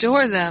and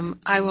adore them.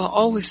 I will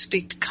always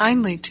speak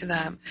kindly to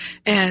them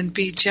and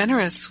be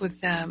generous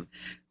with them.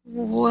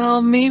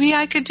 Well, maybe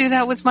I could do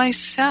that with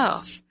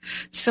myself.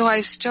 So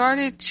I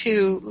started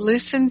to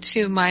listen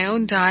to my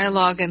own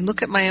dialogue and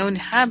look at my own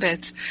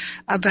habits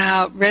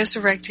about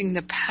resurrecting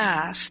the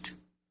past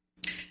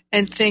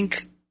and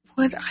think,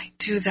 would I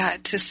do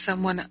that to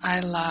someone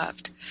I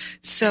loved?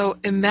 So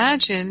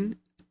imagine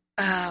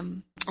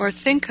or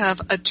think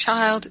of a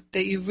child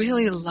that you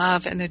really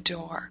love and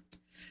adore.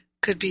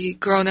 Could be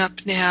grown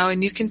up now,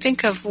 and you can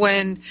think of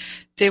when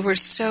they were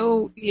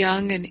so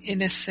young and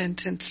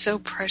innocent and so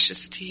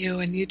precious to you,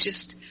 and you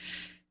just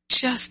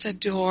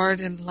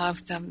adored and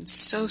loved them.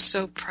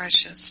 So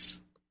precious.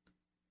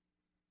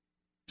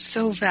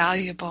 So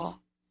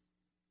valuable.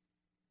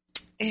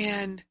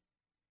 And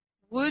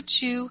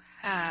would you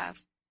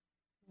have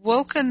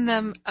woken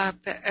them up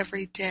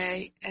every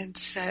day and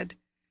said,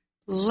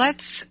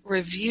 let's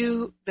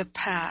review the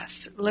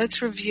past.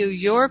 Let's review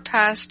your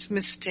past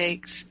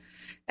mistakes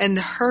and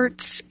the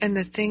hurts and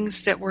the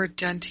things that were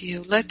done to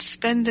you. Let's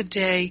spend the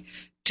day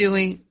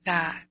doing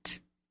that.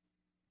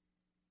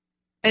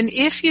 And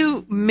if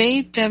you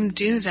made them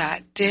do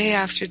that day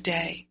after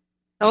day,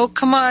 Oh,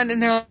 come on.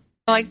 And they're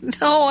like,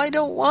 no, I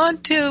don't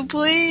want to.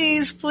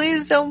 Please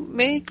don't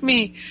make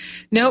me.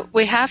 No,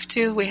 we have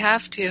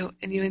to.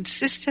 And you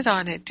insisted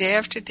on it day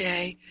after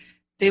day.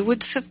 They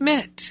would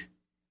submit.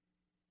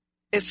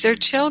 If they're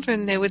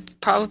children,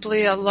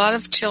 a lot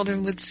of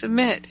children would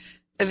submit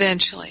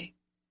eventually.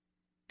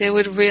 They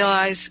would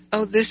realize,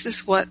 oh, this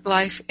is what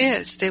life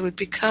is. They would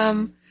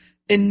become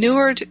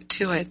inured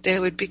to it. They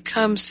would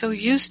become so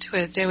used to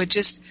it. They would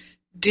just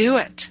do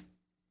it.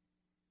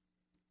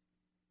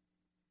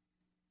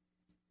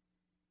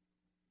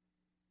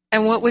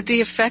 And what would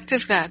the effect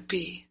of that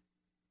be?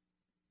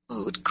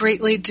 Well, it would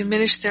greatly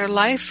diminish their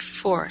life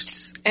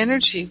force,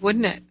 energy,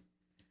 wouldn't it?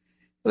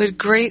 It would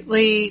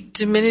greatly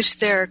diminish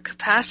their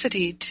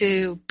capacity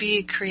to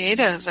be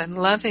creative and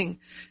loving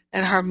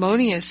and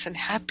harmonious and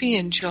happy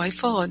and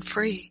joyful and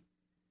free.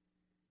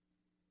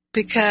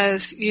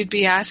 Because you'd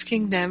be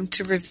asking them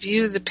to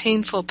review the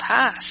painful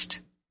past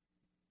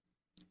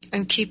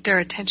and keep their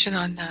attention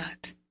on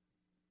that.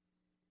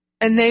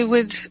 And they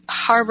would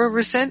harbor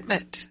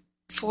resentment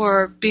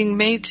for being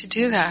made to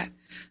do that,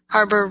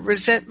 harbor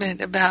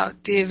resentment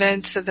about the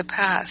events of the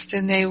past,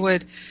 and they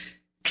would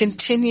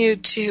continue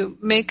to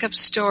make up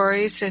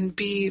stories and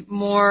be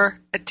more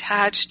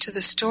attached to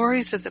the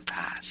stories of the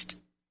past.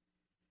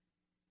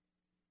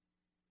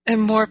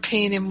 And more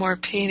pain and more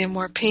pain and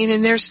more pain.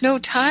 And there's no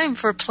time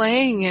for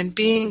playing and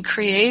being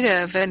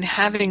creative and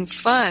having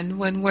fun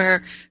when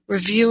we're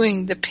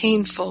reviewing the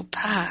painful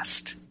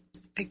past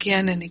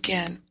again and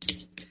again.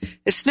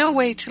 It's no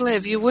way to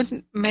live. You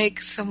wouldn't make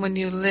someone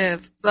you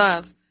love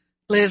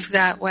live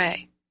that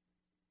way.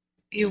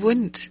 You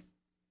wouldn't.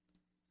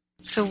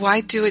 So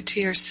why do it to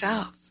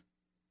yourself?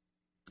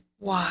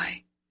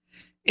 Why?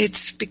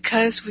 It's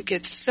because we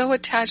get so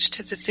attached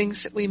to the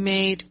things that we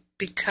made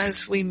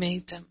because we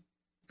made them.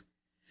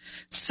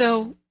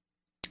 So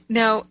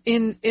now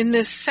in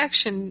this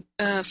section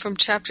from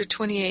chapter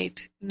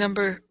 28,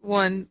 number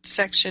 1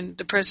 section,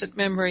 the present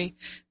memory,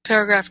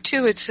 paragraph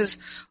 2, it says,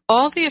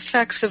 all the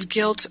effects of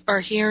guilt are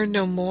here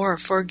no more,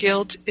 for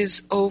guilt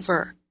is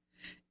over.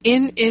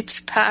 In its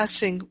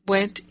passing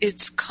went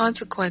its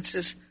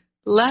consequences,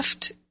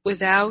 left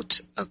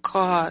without a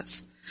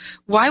cause.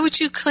 Why would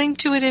you cling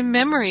to it in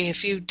memory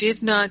if you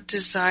did not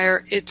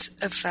desire its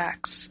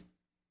effects?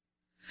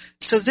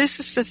 So this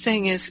is the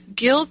thing, is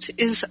guilt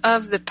is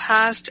of the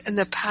past and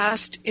the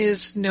past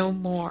is no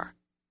more.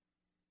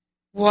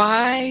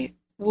 Why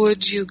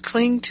would you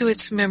cling to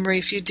its memory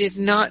if you did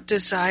not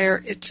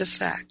desire its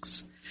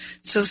effects?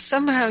 So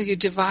somehow you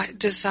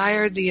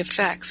desire the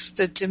effects,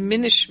 the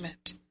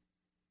diminishment.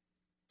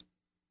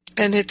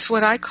 And it's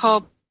what I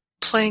call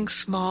playing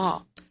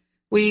small.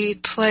 We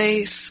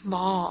play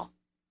small.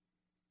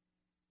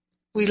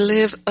 We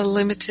live a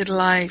limited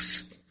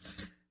life.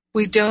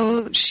 We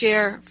don't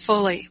share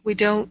fully. We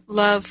don't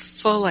love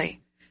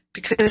fully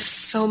because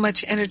so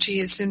much energy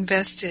is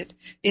invested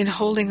in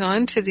holding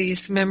on to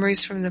these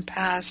memories from the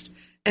past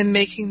and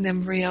making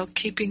them real,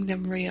 keeping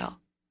them real.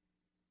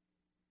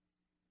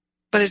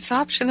 But it's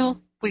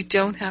optional. We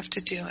don't have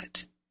to do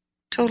it.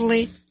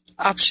 Totally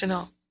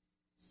optional.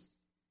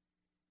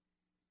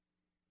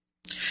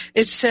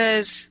 It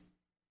says,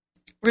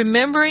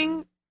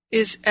 remembering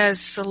is as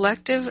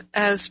selective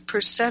as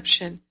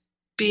perception,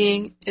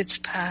 being its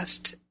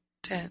past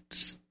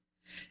tense.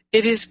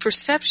 It is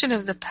perception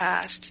of the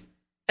past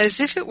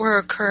as if it were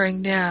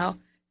occurring now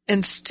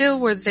and still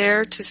were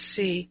there to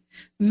see.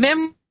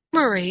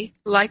 Memory,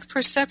 like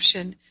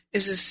perception,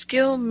 is a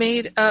skill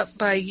made up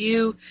by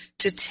you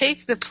to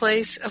take the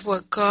place of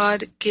what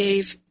God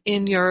gave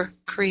in your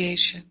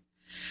creation.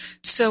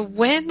 So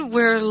when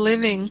we're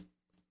living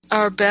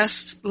our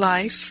best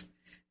life,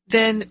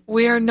 then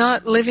we are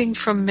not living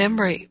from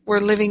memory. We're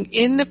living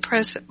in the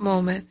present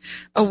moment,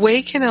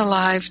 awake and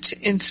alive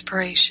to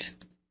inspiration.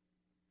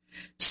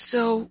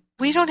 So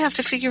we don't have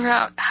to figure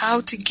out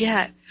how to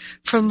get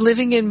from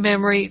living in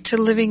memory to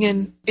living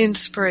in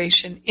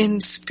inspiration,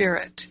 in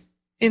spirit,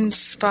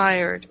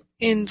 inspired,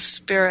 in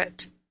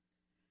spirit.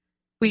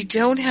 We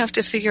don't have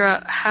to figure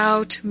out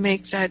how to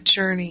make that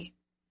journey.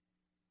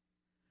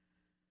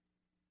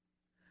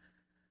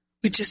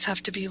 We just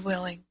have to be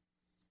willing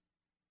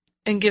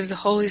and give the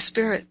Holy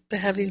Spirit the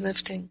heavy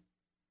lifting.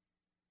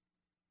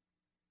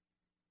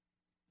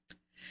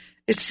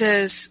 It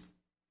says,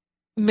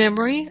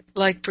 memory,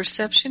 like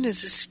perception,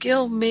 is a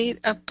skill made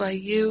up by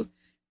you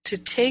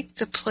to take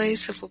the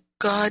place of what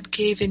God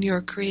gave in your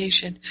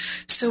creation.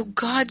 So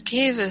God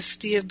gave us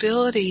the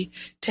ability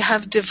to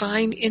have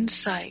divine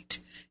insight,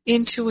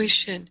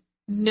 intuition,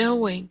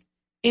 knowing,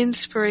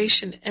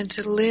 inspiration, and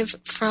to live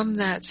from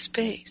that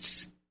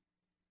space.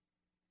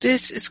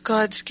 This is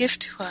God's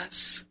gift to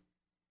us.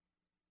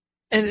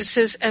 And it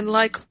says, and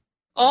like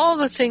all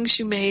the things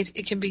you made,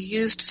 it can be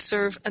used to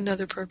serve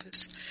another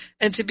purpose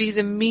and to be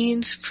the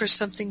means for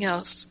something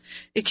else.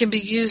 It can be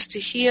used to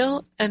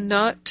heal and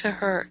not to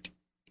hurt,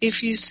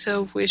 if you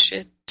so wish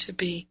it to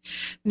be.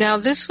 Now,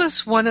 this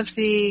was one of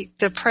the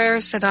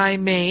prayers that I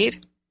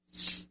made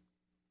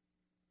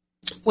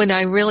when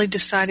I really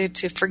decided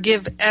to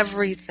forgive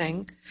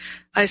everything,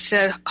 I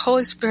said,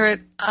 Holy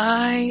Spirit,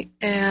 I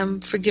am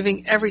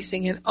forgiving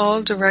everything in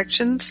all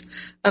directions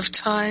of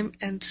time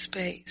and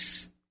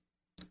space.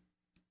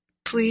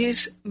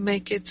 Please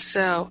make it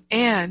so,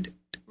 and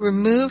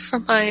remove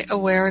from my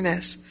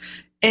awareness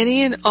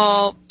any and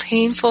all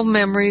painful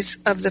memories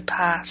of the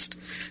past.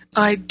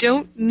 I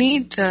don't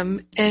need them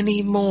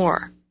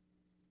anymore.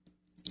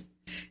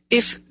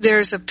 If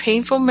there's a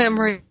painful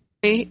memory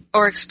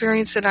or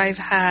experience that I've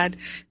had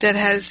that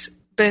has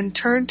been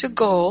turned to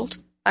gold,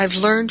 I've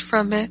learned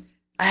from it,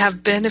 I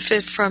have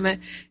benefit from it,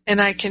 and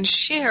I can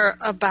share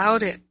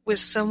about it with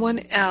someone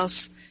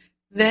else,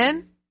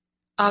 then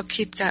I'll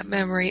keep that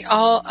memory.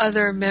 All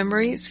other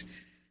memories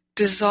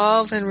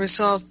dissolve and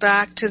resolve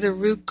back to the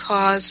root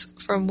cause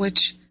from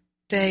which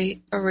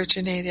they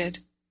originated.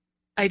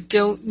 I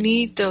don't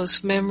need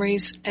those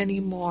memories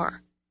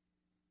anymore.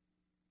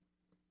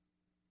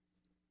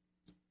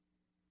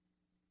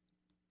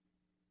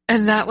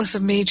 And that was a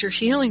major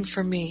healing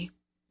for me.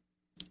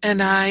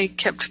 And I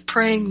kept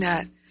praying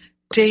that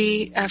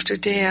day after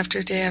day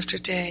after day after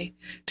day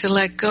to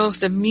let go of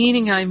the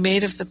meaning I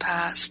made of the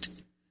past.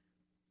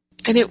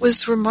 And it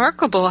was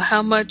remarkable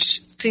how much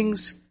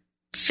things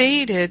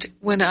faded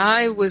when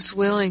I was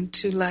willing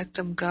to let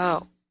them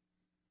go.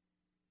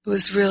 It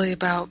was really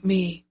about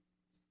me.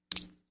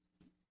 It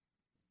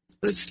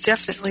was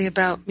definitely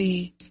about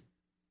me.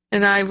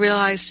 And I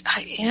realized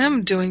I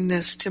am doing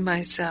this to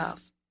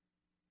myself.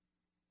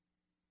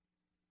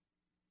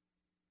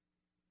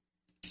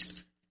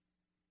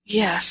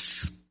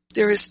 Yes,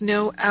 there is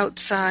no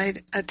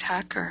outside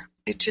attacker.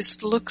 It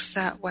just looks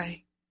that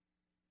way.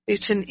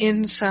 It's an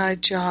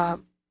inside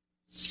job.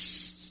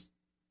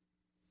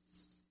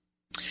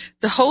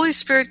 The Holy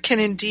Spirit can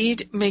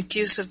indeed make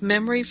use of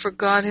memory, for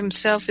God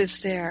Himself is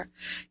there.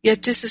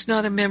 Yet this is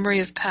not a memory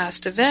of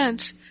past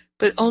events,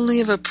 but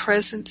only of a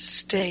present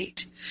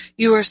state.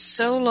 You are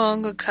so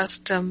long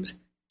accustomed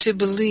to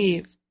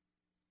believe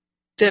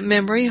that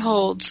memory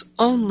holds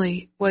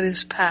only what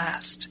is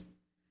past.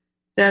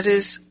 That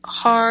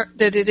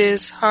it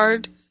is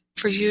hard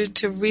for you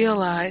to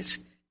realize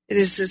it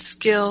is a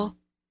skill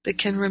that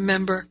can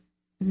remember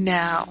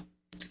now.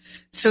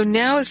 So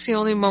now is the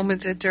only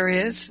moment that there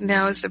is.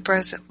 Now is the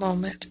present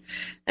moment.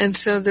 And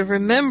so the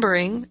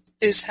remembering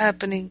is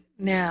happening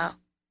now.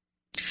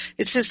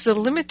 It says the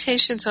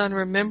limitations on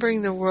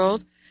remembering the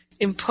world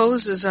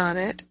imposes on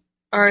it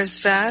are as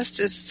vast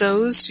as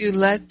those you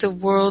let the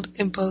world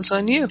impose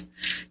on you.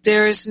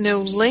 There is no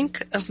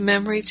link of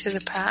memory to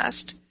the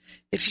past.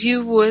 If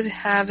you would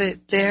have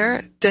it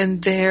there, then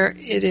there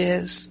it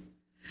is.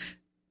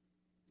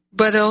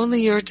 But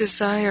only your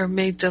desire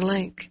made the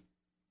link,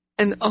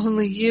 and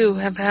only you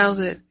have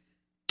held it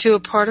to a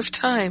part of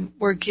time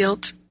where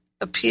guilt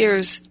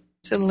appears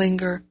to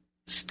linger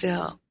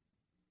still.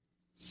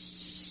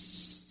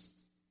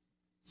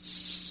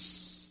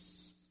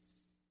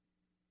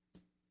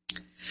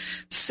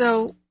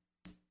 So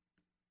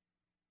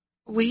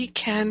we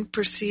can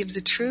perceive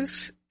the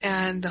truth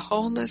and the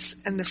wholeness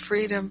and the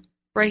freedom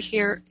right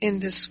here in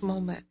this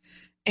moment.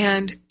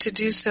 And to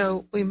do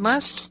so, we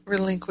must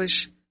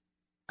relinquish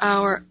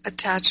our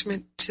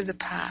attachment to the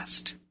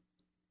past.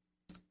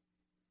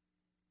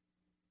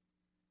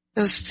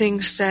 Those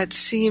things that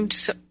seemed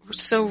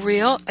so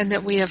real and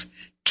that we have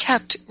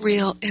kept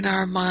real in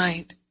our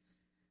mind.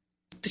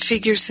 The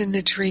figures in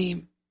the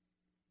dream.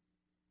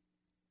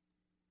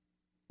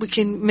 We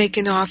can make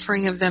an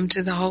offering of them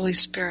to the Holy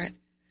Spirit.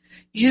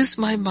 Use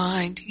my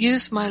mind,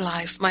 use my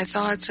life, my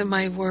thoughts and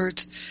my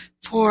words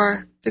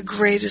for the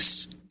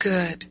greatest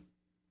good.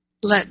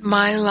 Let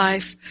my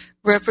life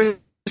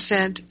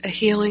represent a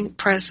healing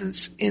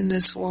presence in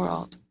this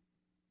world.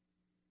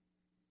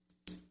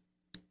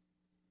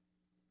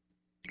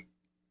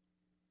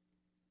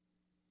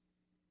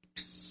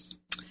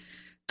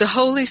 The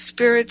Holy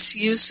Spirit's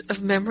use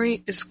of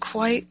memory is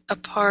quite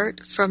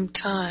apart from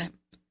time.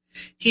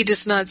 He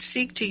does not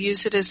seek to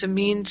use it as a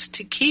means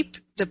to keep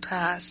the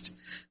past,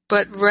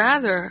 but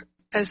rather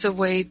as a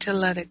way to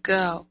let it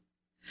go.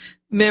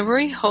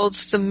 Memory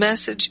holds the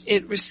message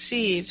it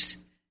receives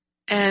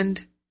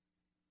and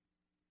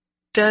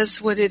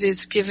does what it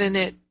is given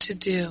it to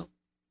do.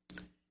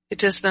 It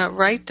does not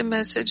write the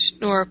message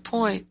nor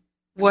appoint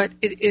what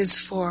it is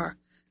for.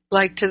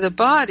 Like to the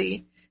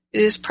body,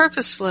 it is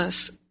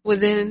purposeless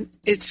within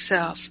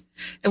itself,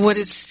 and what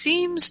it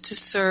seems to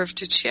serve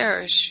to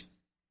cherish,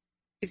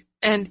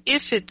 and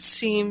if it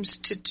seems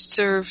to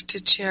serve to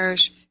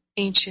cherish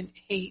ancient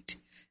hate,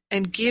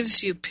 and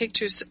gives you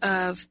pictures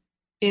of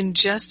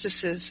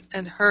injustices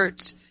and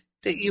hurts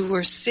that you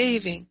were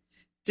saving,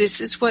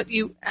 this is what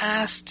you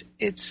asked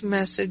its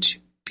message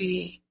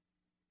be,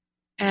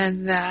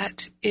 and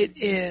that it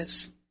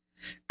is.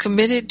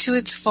 Committed to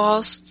its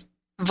vaults,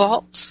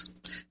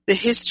 the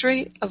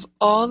history of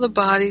all the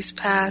bodies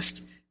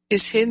past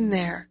is hidden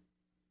there.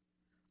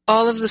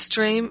 All of the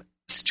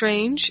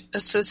strange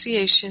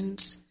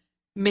associations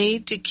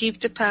made to keep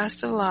the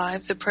past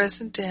alive, the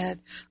present dead,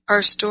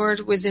 are stored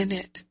within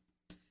it.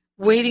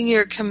 waiting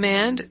your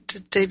command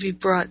that they be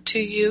brought to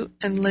you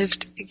and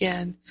lived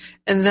again,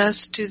 and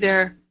thus do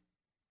their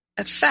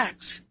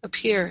effects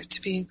appear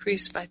to be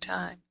increased by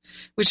time,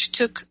 which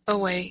took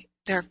away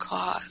their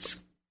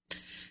cause.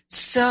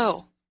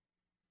 So,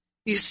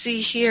 you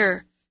see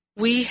here,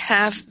 we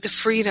have the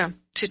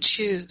freedom to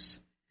choose.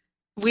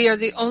 We are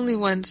the only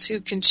ones who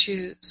can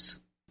choose.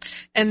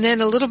 And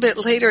then a little bit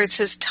later it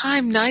says,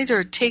 time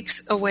neither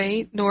takes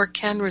away nor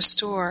can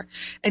restore,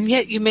 and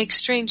yet you make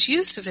strange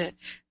use of it,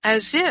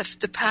 as if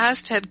the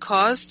past had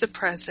caused the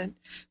present,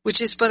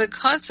 which is but a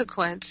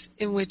consequence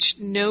in which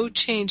no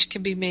change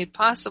can be made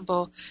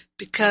possible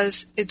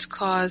because its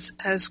cause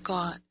has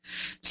gone.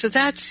 So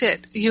that's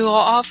it. You'll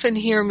often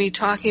hear me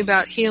talking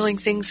about healing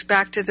things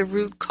back to the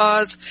root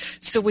cause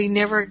so we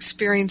never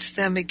experience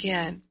them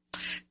again.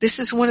 This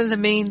is one of the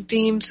main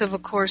themes of A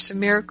Course in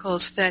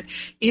Miracles, that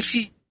if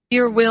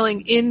you're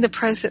willing in the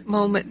present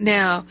moment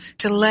now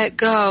to let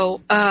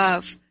go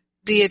of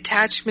the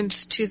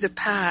attachments to the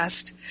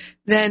past,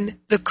 then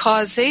the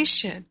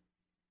causation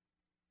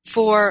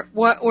for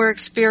what we're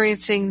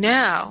experiencing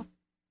now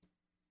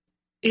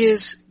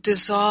is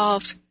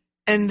dissolved,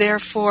 and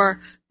therefore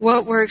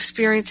what we're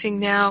experiencing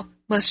now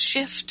must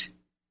shift,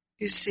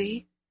 you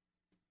see?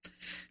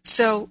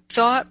 So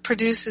thought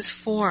produces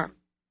form,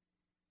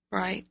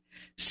 right?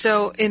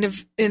 So in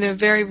a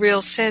very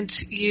real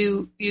sense,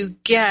 you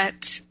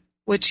get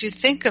what you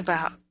think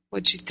about.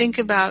 What you think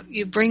about,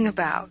 you bring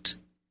about.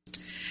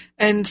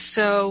 And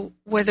so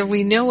whether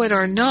we know it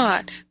or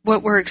not,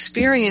 what we're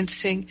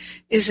experiencing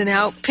is an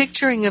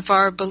outpicturing of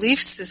our belief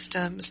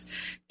systems.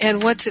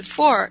 And what's it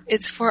for?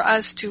 It's for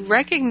us to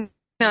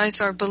recognize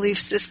our belief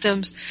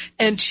systems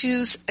and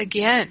choose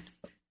again,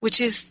 which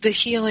is the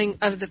healing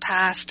of the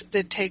past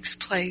that takes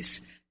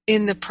place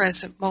in the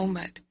present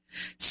moment.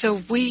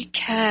 So we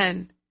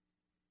can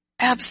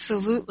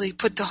absolutely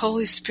put the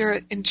Holy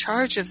Spirit in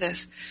charge of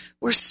this.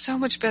 We're so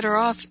much better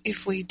off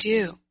if we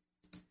do.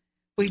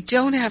 We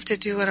don't have to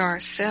do it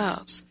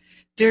ourselves.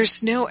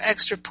 There's no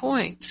extra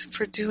points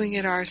for doing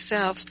it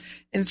ourselves.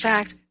 In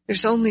fact,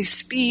 there's only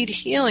speed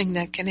healing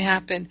that can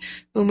happen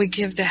when we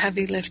give the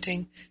heavy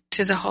lifting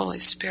to the Holy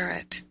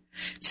Spirit.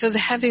 So the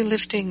heavy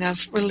lifting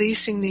of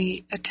releasing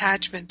the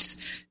attachments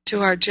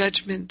to our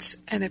judgments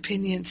and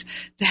opinions,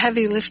 the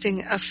heavy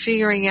lifting of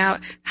figuring out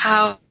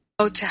how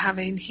to have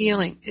a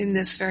healing in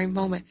this very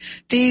moment.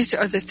 These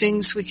are the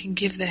things we can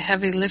give the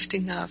heavy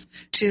lifting of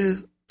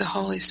to the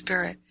Holy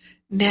Spirit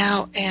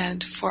now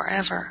and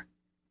forever.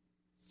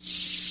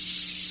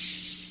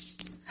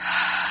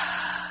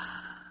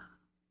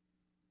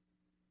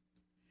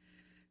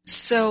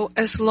 So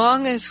as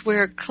long as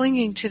we're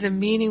clinging to the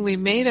meaning we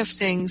made of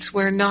things,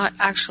 we're not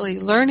actually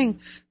learning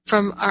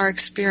from our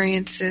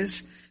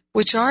experiences,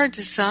 which are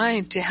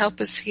designed to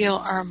help us heal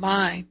our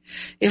mind.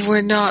 If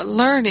we're not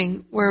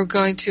learning, we're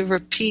going to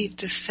repeat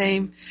the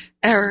same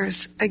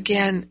errors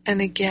again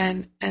and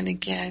again and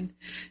again.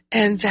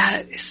 And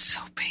that is so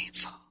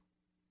painful.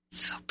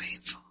 So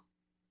painful.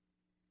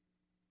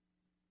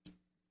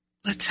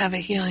 Let's have a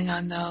healing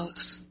on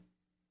those.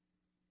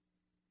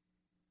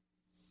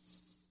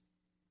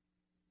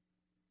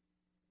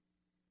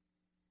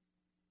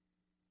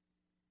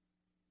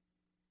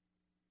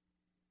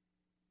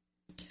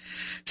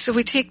 So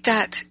we take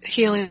that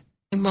healing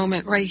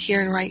moment right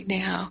here and right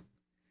now,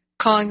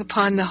 calling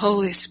upon the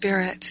Holy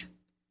Spirit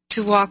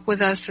to walk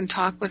with us and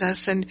talk with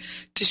us and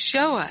to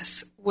show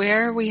us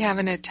where we have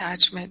an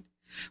attachment,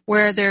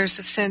 where there's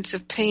a sense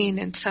of pain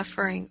and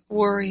suffering,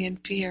 worry and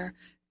fear,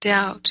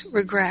 doubt,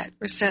 regret,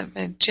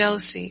 resentment,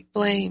 jealousy,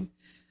 blame,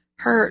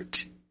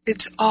 hurt.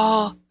 It's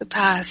all the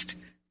past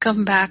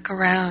come back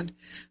around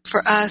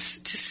for us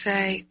to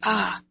say,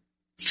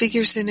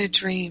 figures in a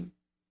dream.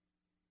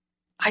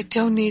 I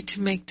don't need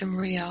to make them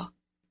real.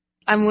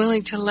 I'm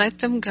willing to let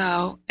them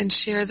go and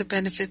share the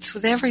benefits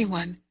with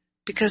everyone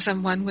because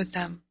I'm one with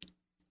them.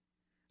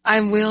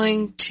 I'm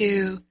willing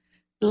to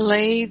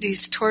lay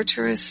these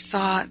torturous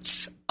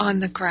thoughts on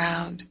the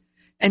ground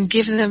and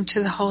give them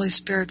to the Holy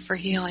Spirit for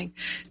healing.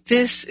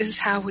 This is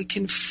how we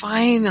can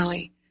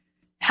finally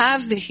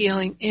have the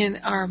healing in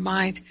our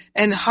mind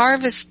and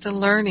harvest the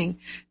learning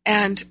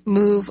and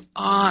move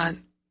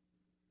on.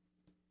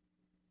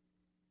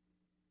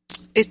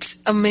 It's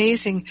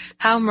amazing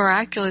how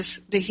miraculous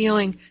the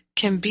healing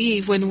can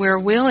be when we're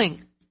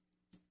willing.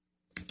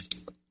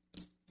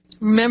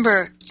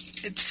 Remember,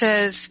 it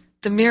says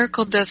the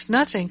miracle does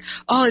nothing.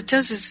 All it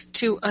does is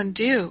to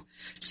undo.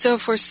 So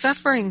if we're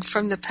suffering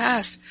from the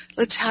past,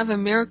 let's have a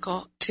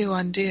miracle to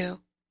undo.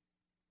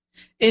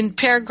 In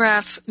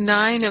paragraph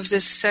 9 of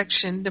this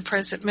section, the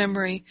present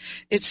memory,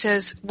 it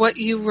says, what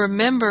you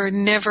remember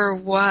never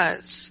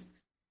was.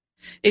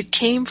 It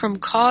came from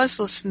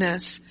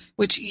causelessness,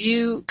 which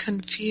you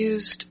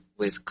confused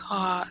with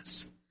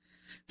cause.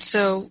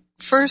 So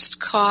first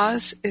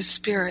cause is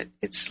spirit,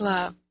 it's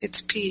love,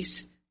 it's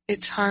peace,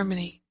 it's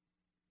harmony.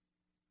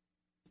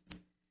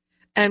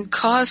 And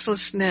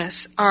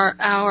causelessness are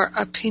our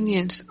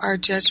opinions, our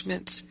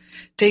judgments.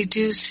 They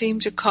do seem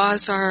to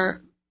cause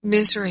our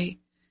misery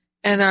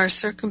and our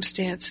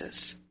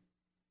circumstances.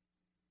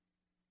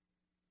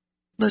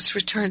 let's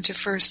return to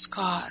first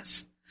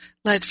cause.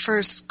 Let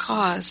first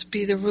cause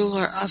be the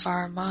ruler of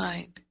our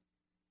mind.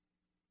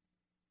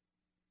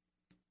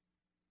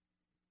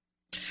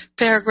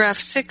 Paragraph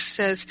 6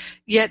 says,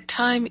 yet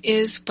time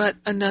is but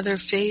another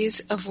phase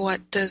of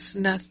what does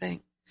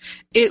nothing.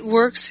 It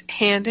works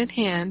hand in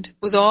hand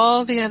with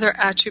all the other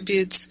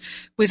attributes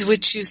with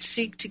which you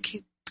seek to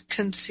keep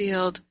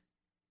concealed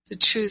the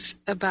truth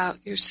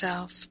about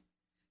yourself.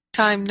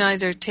 Time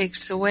neither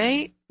takes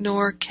away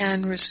nor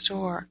can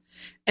restore,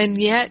 and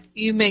yet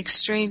you make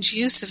strange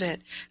use of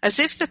it, as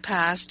if the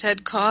past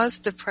had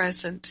caused the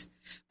present,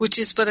 which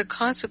is but a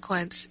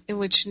consequence in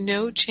which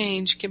no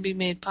change can be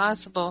made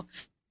possible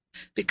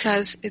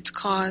because its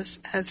cause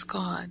has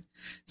gone.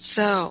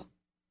 So,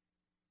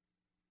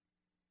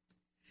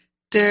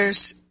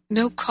 there's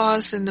no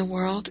cause in the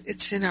world,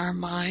 it's in our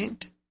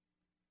mind.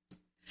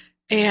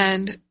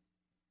 And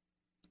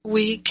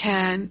we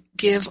can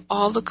give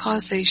all the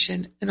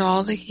causation and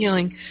all the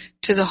healing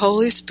to the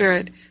Holy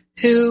Spirit,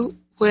 who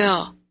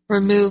will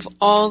remove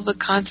all the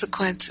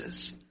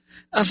consequences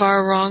of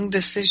our wrong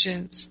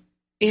decisions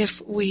if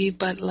we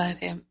but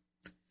let Him.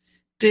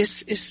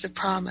 This is the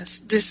promise.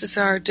 This is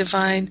our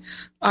divine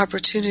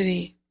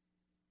opportunity.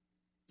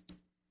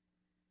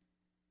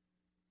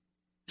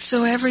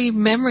 So every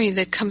memory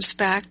that comes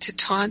back to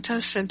taunt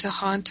us and to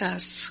haunt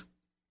us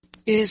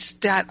is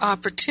that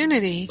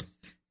opportunity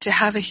to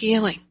have a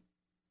healing.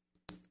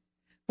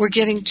 We're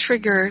getting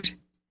triggered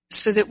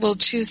so that we'll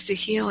choose the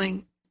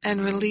healing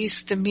and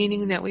release the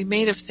meaning that we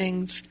made of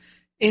things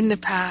in the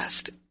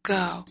past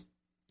go.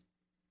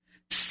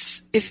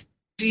 If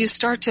you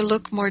start to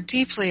look more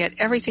deeply at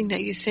everything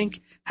that you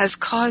think has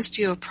caused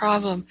you a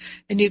problem,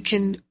 and you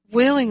can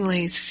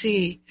willingly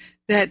see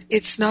that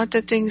it's not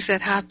the things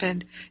that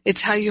happened,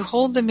 it's how you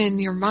hold them in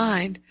your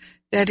mind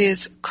that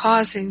is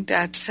causing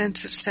that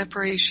sense of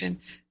separation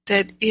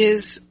that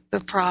is the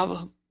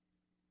problem.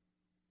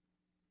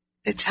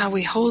 It's how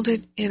we hold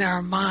it in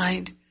our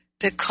mind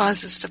that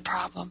causes the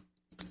problem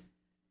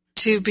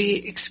to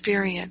be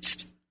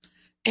experienced.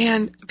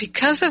 And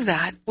because of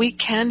that, we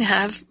can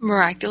have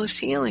miraculous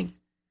healing,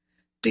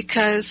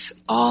 because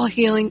all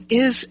healing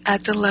is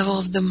at the level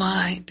of the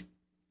mind.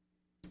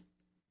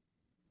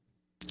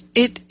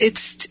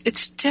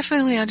 It's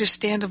definitely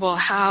understandable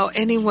how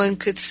anyone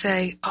could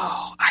say,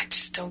 oh, I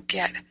just don't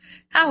get it.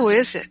 How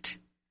is it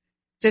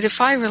that if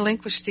I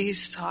relinquish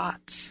these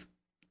thoughts,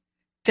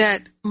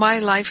 that my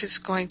life is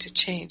going to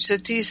change,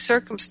 that these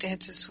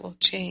circumstances will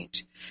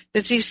change,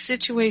 that these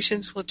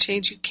situations will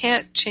change? You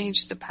can't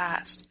change the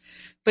past,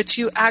 but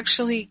you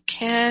actually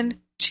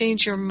can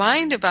change your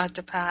mind about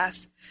the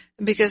past,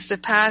 because the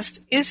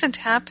past isn't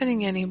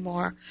happening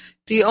anymore.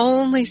 The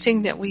only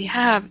thing that we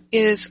have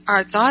is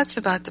our thoughts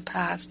about the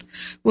past.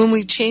 When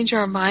we change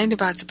our mind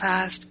about the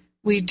past,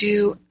 we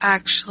do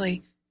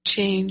actually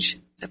change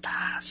the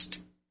past.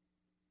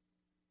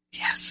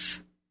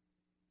 Yes.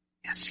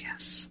 Yes,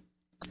 yes.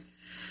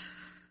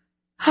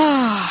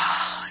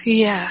 Oh,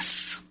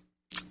 yes.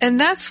 And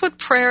that's what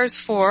prayer is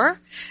for,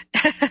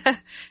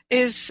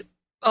 is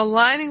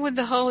aligning with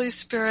the Holy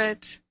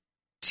Spirit,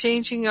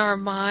 changing our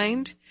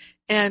mind.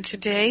 And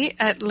today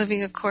at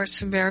Living A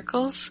Course in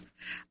Miracles,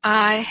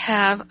 I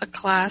have a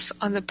class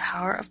on the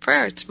power of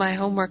prayer. It's my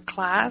homework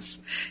class.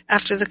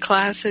 After the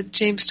class that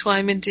James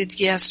Twyman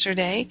did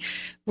yesterday,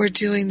 we're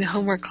doing the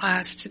homework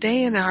class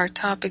today, and our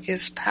topic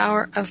is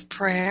Power of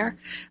Prayer.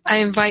 I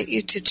invite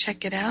you to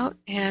check it out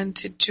and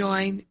to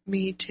join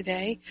me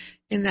today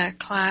in that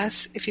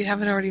class if you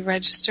haven't already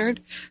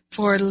registered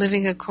for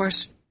Living A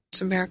Course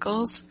in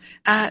Miracles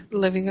at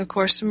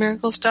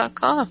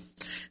livingacourseofmiracles.com.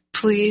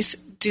 Please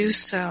do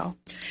so.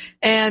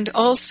 And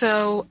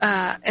also,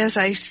 as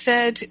I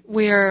said,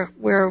 we're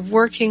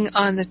working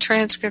on the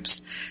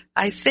transcripts.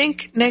 I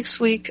think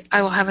next week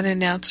I will have an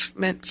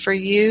announcement for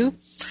you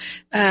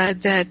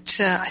that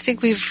I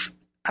think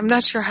I'm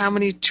not sure how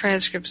many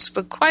transcripts,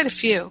 but quite a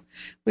few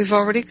we've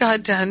already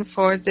got done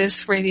for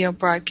this radio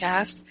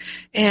broadcast.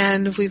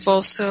 And we've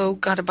also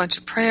got a bunch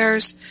of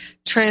prayers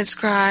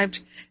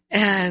transcribed.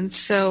 And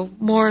so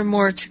more and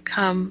more to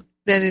come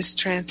that is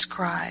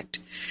transcribed.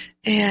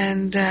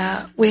 And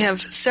we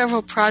have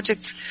several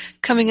projects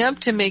coming up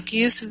to make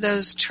use of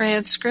those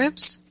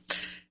transcripts.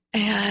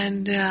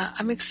 And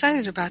I'm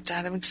excited about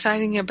that. I'm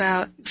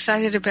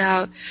excited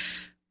about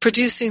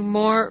producing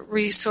more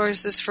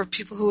resources for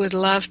people who would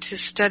love to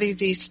study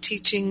these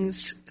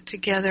teachings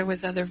together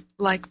with other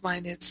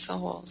like-minded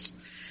souls.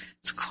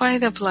 It's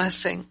quite a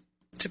blessing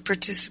to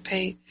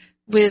participate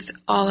with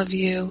all of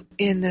you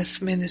in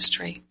this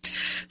ministry.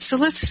 So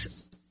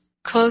let's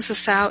close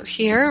us out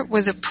here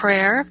with a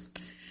prayer.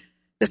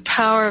 The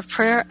power of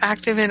prayer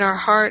active in our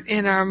heart,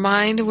 in our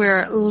mind.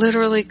 We're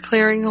literally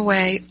clearing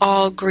away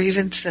all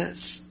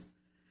grievances.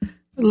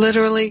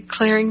 Literally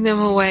clearing them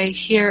away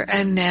here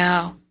and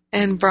now,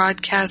 and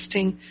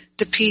broadcasting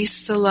the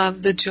peace, the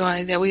love, the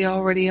joy that we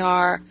already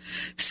are.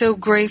 So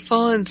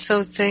grateful and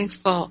so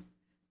thankful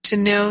to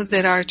know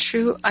that our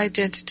true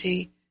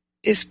identity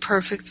is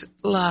perfect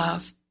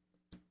love,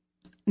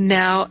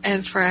 now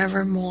and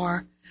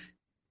forevermore.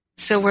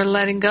 So we're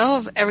letting go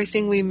of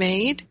everything we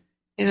made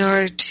in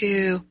order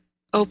to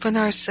open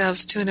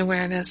ourselves to an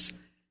awareness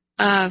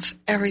of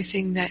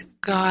everything that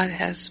God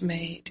has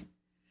made.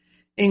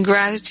 In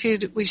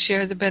gratitude, we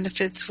share the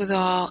benefits with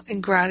all.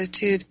 In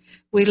gratitude,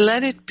 we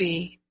let it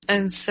be,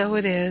 and so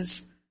it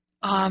is.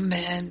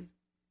 Amen.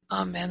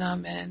 Amen.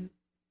 Amen.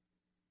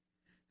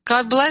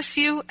 God bless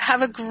you.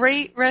 Have a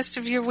great rest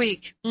of your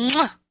week.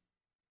 Mwah.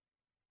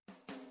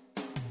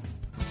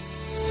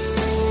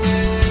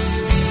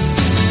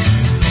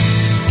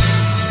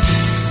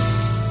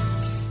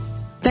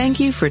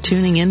 Thank you for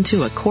tuning in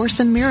to A Course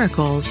in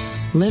Miracles,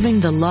 Living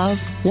the Love,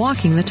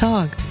 Walking the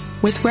Talk,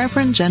 with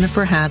Reverend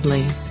Jennifer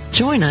Hadley.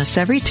 Join us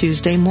every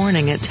Tuesday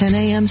morning at 10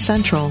 a.m.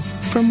 Central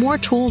for more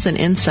tools and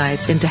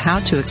insights into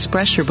how to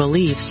express your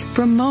beliefs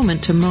from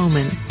moment to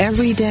moment,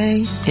 every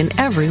day, in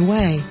every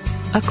way.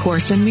 A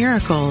Course in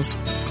Miracles,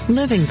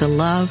 Living the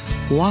Love,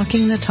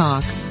 Walking the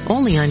Talk,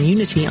 only on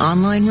Unity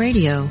Online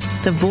Radio,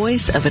 the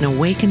voice of an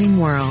awakening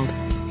world.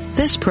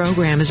 This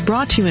program is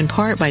brought to you in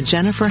part by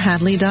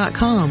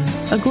JenniferHadley.com,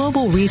 a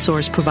global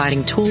resource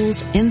providing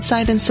tools,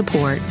 insight, and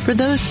support for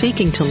those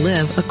seeking to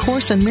live A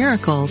Course in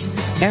Miracles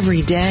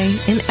every day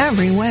in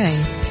every way.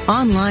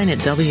 Online at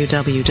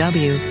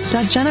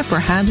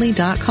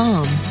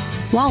www.JenniferHadley.com.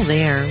 While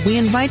there, we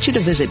invite you to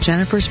visit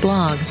Jennifer's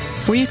blog,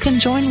 where you can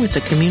join with the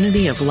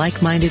community of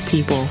like-minded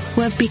people who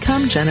have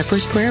become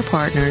Jennifer's prayer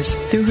partners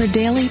through her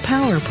daily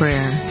power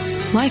prayer.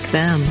 Like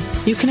them,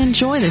 you can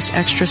enjoy this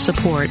extra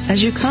support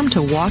as you come to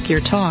walk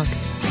your talk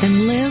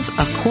and live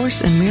A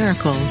Course in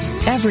Miracles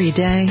every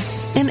day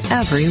in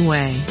every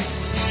way.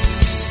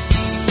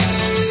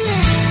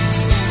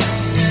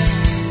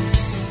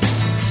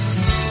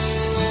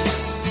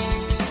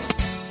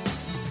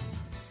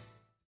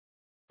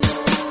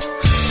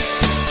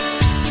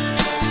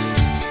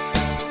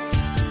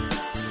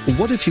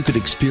 What if you could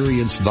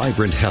experience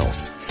vibrant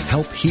health,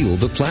 help heal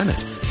the planet,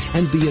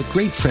 and be a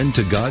great friend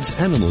to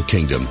God's animal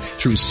kingdom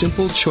through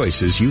simple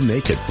choices you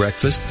make at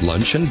breakfast,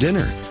 lunch, and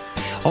dinner?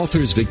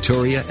 Authors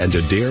Victoria and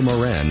Adair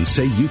Moran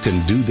say you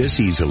can do this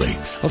easily,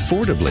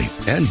 affordably,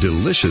 and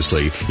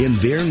deliciously in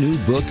their new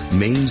book,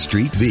 Main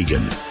Street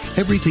Vegan.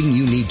 Everything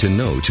you need to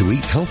know to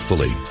eat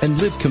healthfully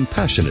and live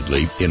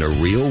compassionately in a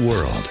real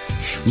world.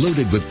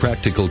 Loaded with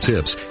practical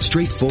tips,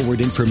 straightforward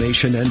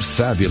information, and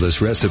fabulous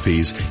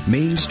recipes,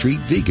 Main Street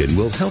Vegan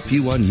will help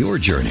you on your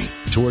journey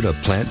toward a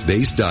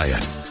plant-based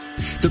diet.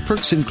 The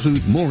perks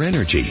include more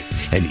energy,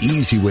 an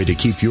easy way to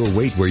keep your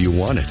weight where you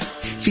want it,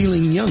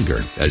 feeling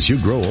younger as you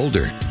grow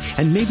older,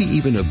 and maybe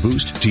even a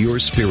boost to your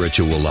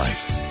spiritual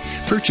life.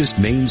 Purchase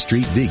Main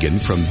Street Vegan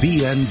from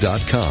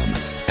BN.com,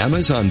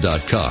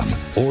 Amazon.com,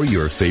 or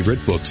your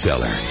favorite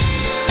bookseller.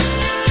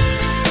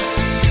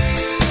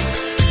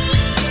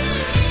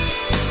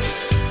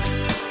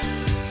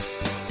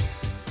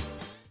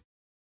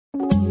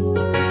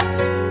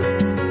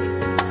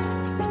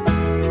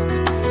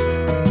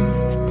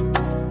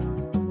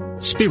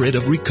 Spirit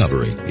of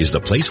Recovery is the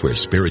place where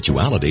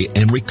spirituality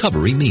and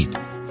recovery meet,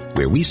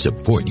 where we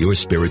support your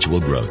spiritual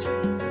growth.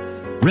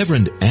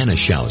 Reverend Anna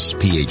Schaus,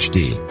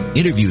 Ph.D.,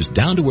 interviews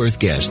down-to-earth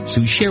guests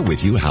who share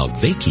with you how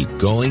they keep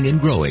going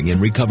and growing in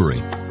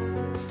recovery.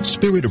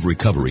 Spirit of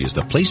Recovery is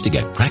the place to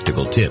get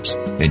practical tips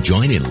and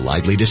join in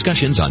lively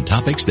discussions on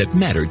topics that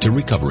matter to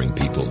recovering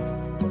people.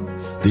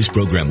 This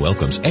program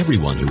welcomes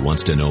everyone who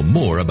wants to know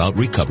more about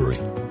recovery.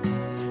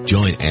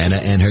 Join Anna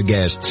and her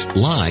guests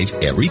live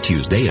every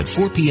Tuesday at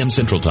 4 p.m.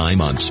 Central Time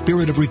on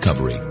Spirit of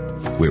Recovery,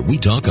 where we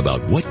talk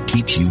about what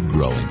keeps you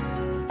growing.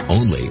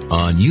 Only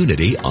on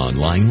Unity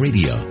Online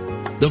Radio,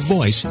 the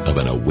voice of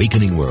an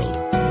awakening world.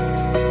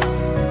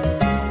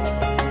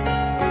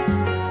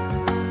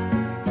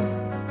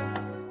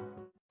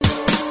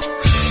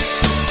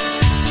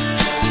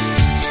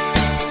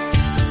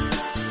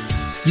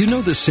 You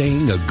know the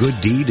saying, a good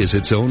deed is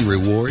its own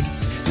reward?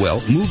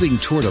 Well, moving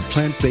toward a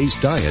plant-based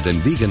diet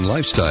and vegan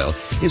lifestyle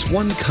is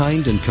one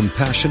kind and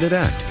compassionate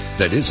act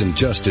that isn't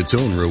just its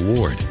own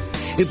reward.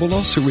 It will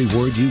also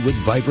reward you with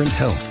vibrant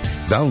health,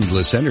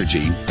 boundless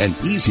energy, an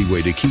easy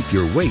way to keep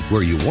your weight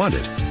where you want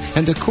it,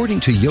 and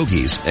according to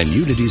yogis and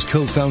Unity's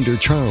co-founder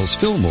Charles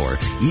Fillmore,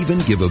 even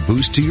give a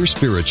boost to your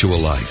spiritual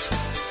life.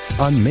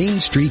 On Main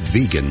Street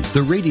Vegan,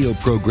 the radio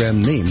program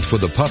named for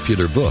the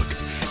popular book,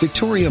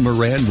 Victoria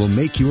Moran will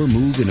make your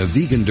move in a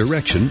vegan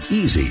direction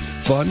easy,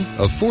 fun,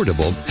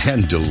 affordable,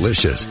 and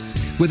delicious.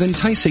 With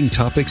enticing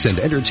topics and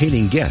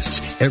entertaining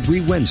guests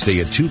every Wednesday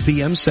at 2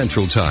 p.m.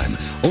 Central Time,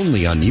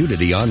 only on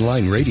Unity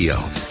Online Radio,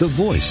 the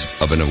voice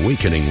of an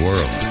awakening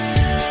world.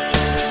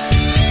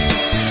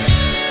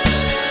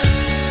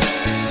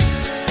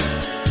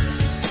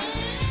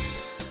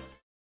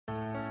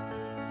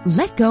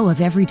 Let go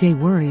of everyday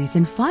worries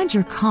and find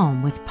your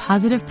calm with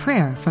positive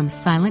prayer from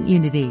Silent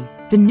Unity,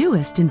 the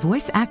newest in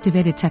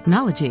voice-activated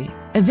technology,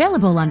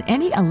 available on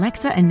any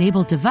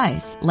Alexa-enabled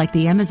device like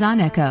the Amazon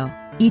Echo.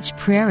 Each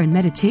prayer and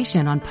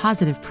meditation on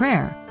positive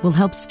prayer will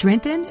help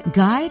strengthen,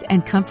 guide,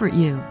 and comfort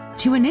you.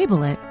 To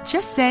enable it,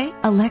 just say,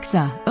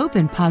 "Alexa, open Hope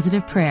and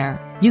Positive Prayer.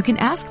 You can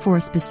ask for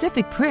a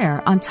specific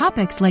prayer on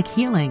topics like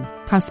healing,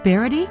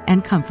 prosperity,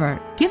 and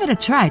comfort. Give it a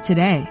try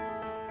today.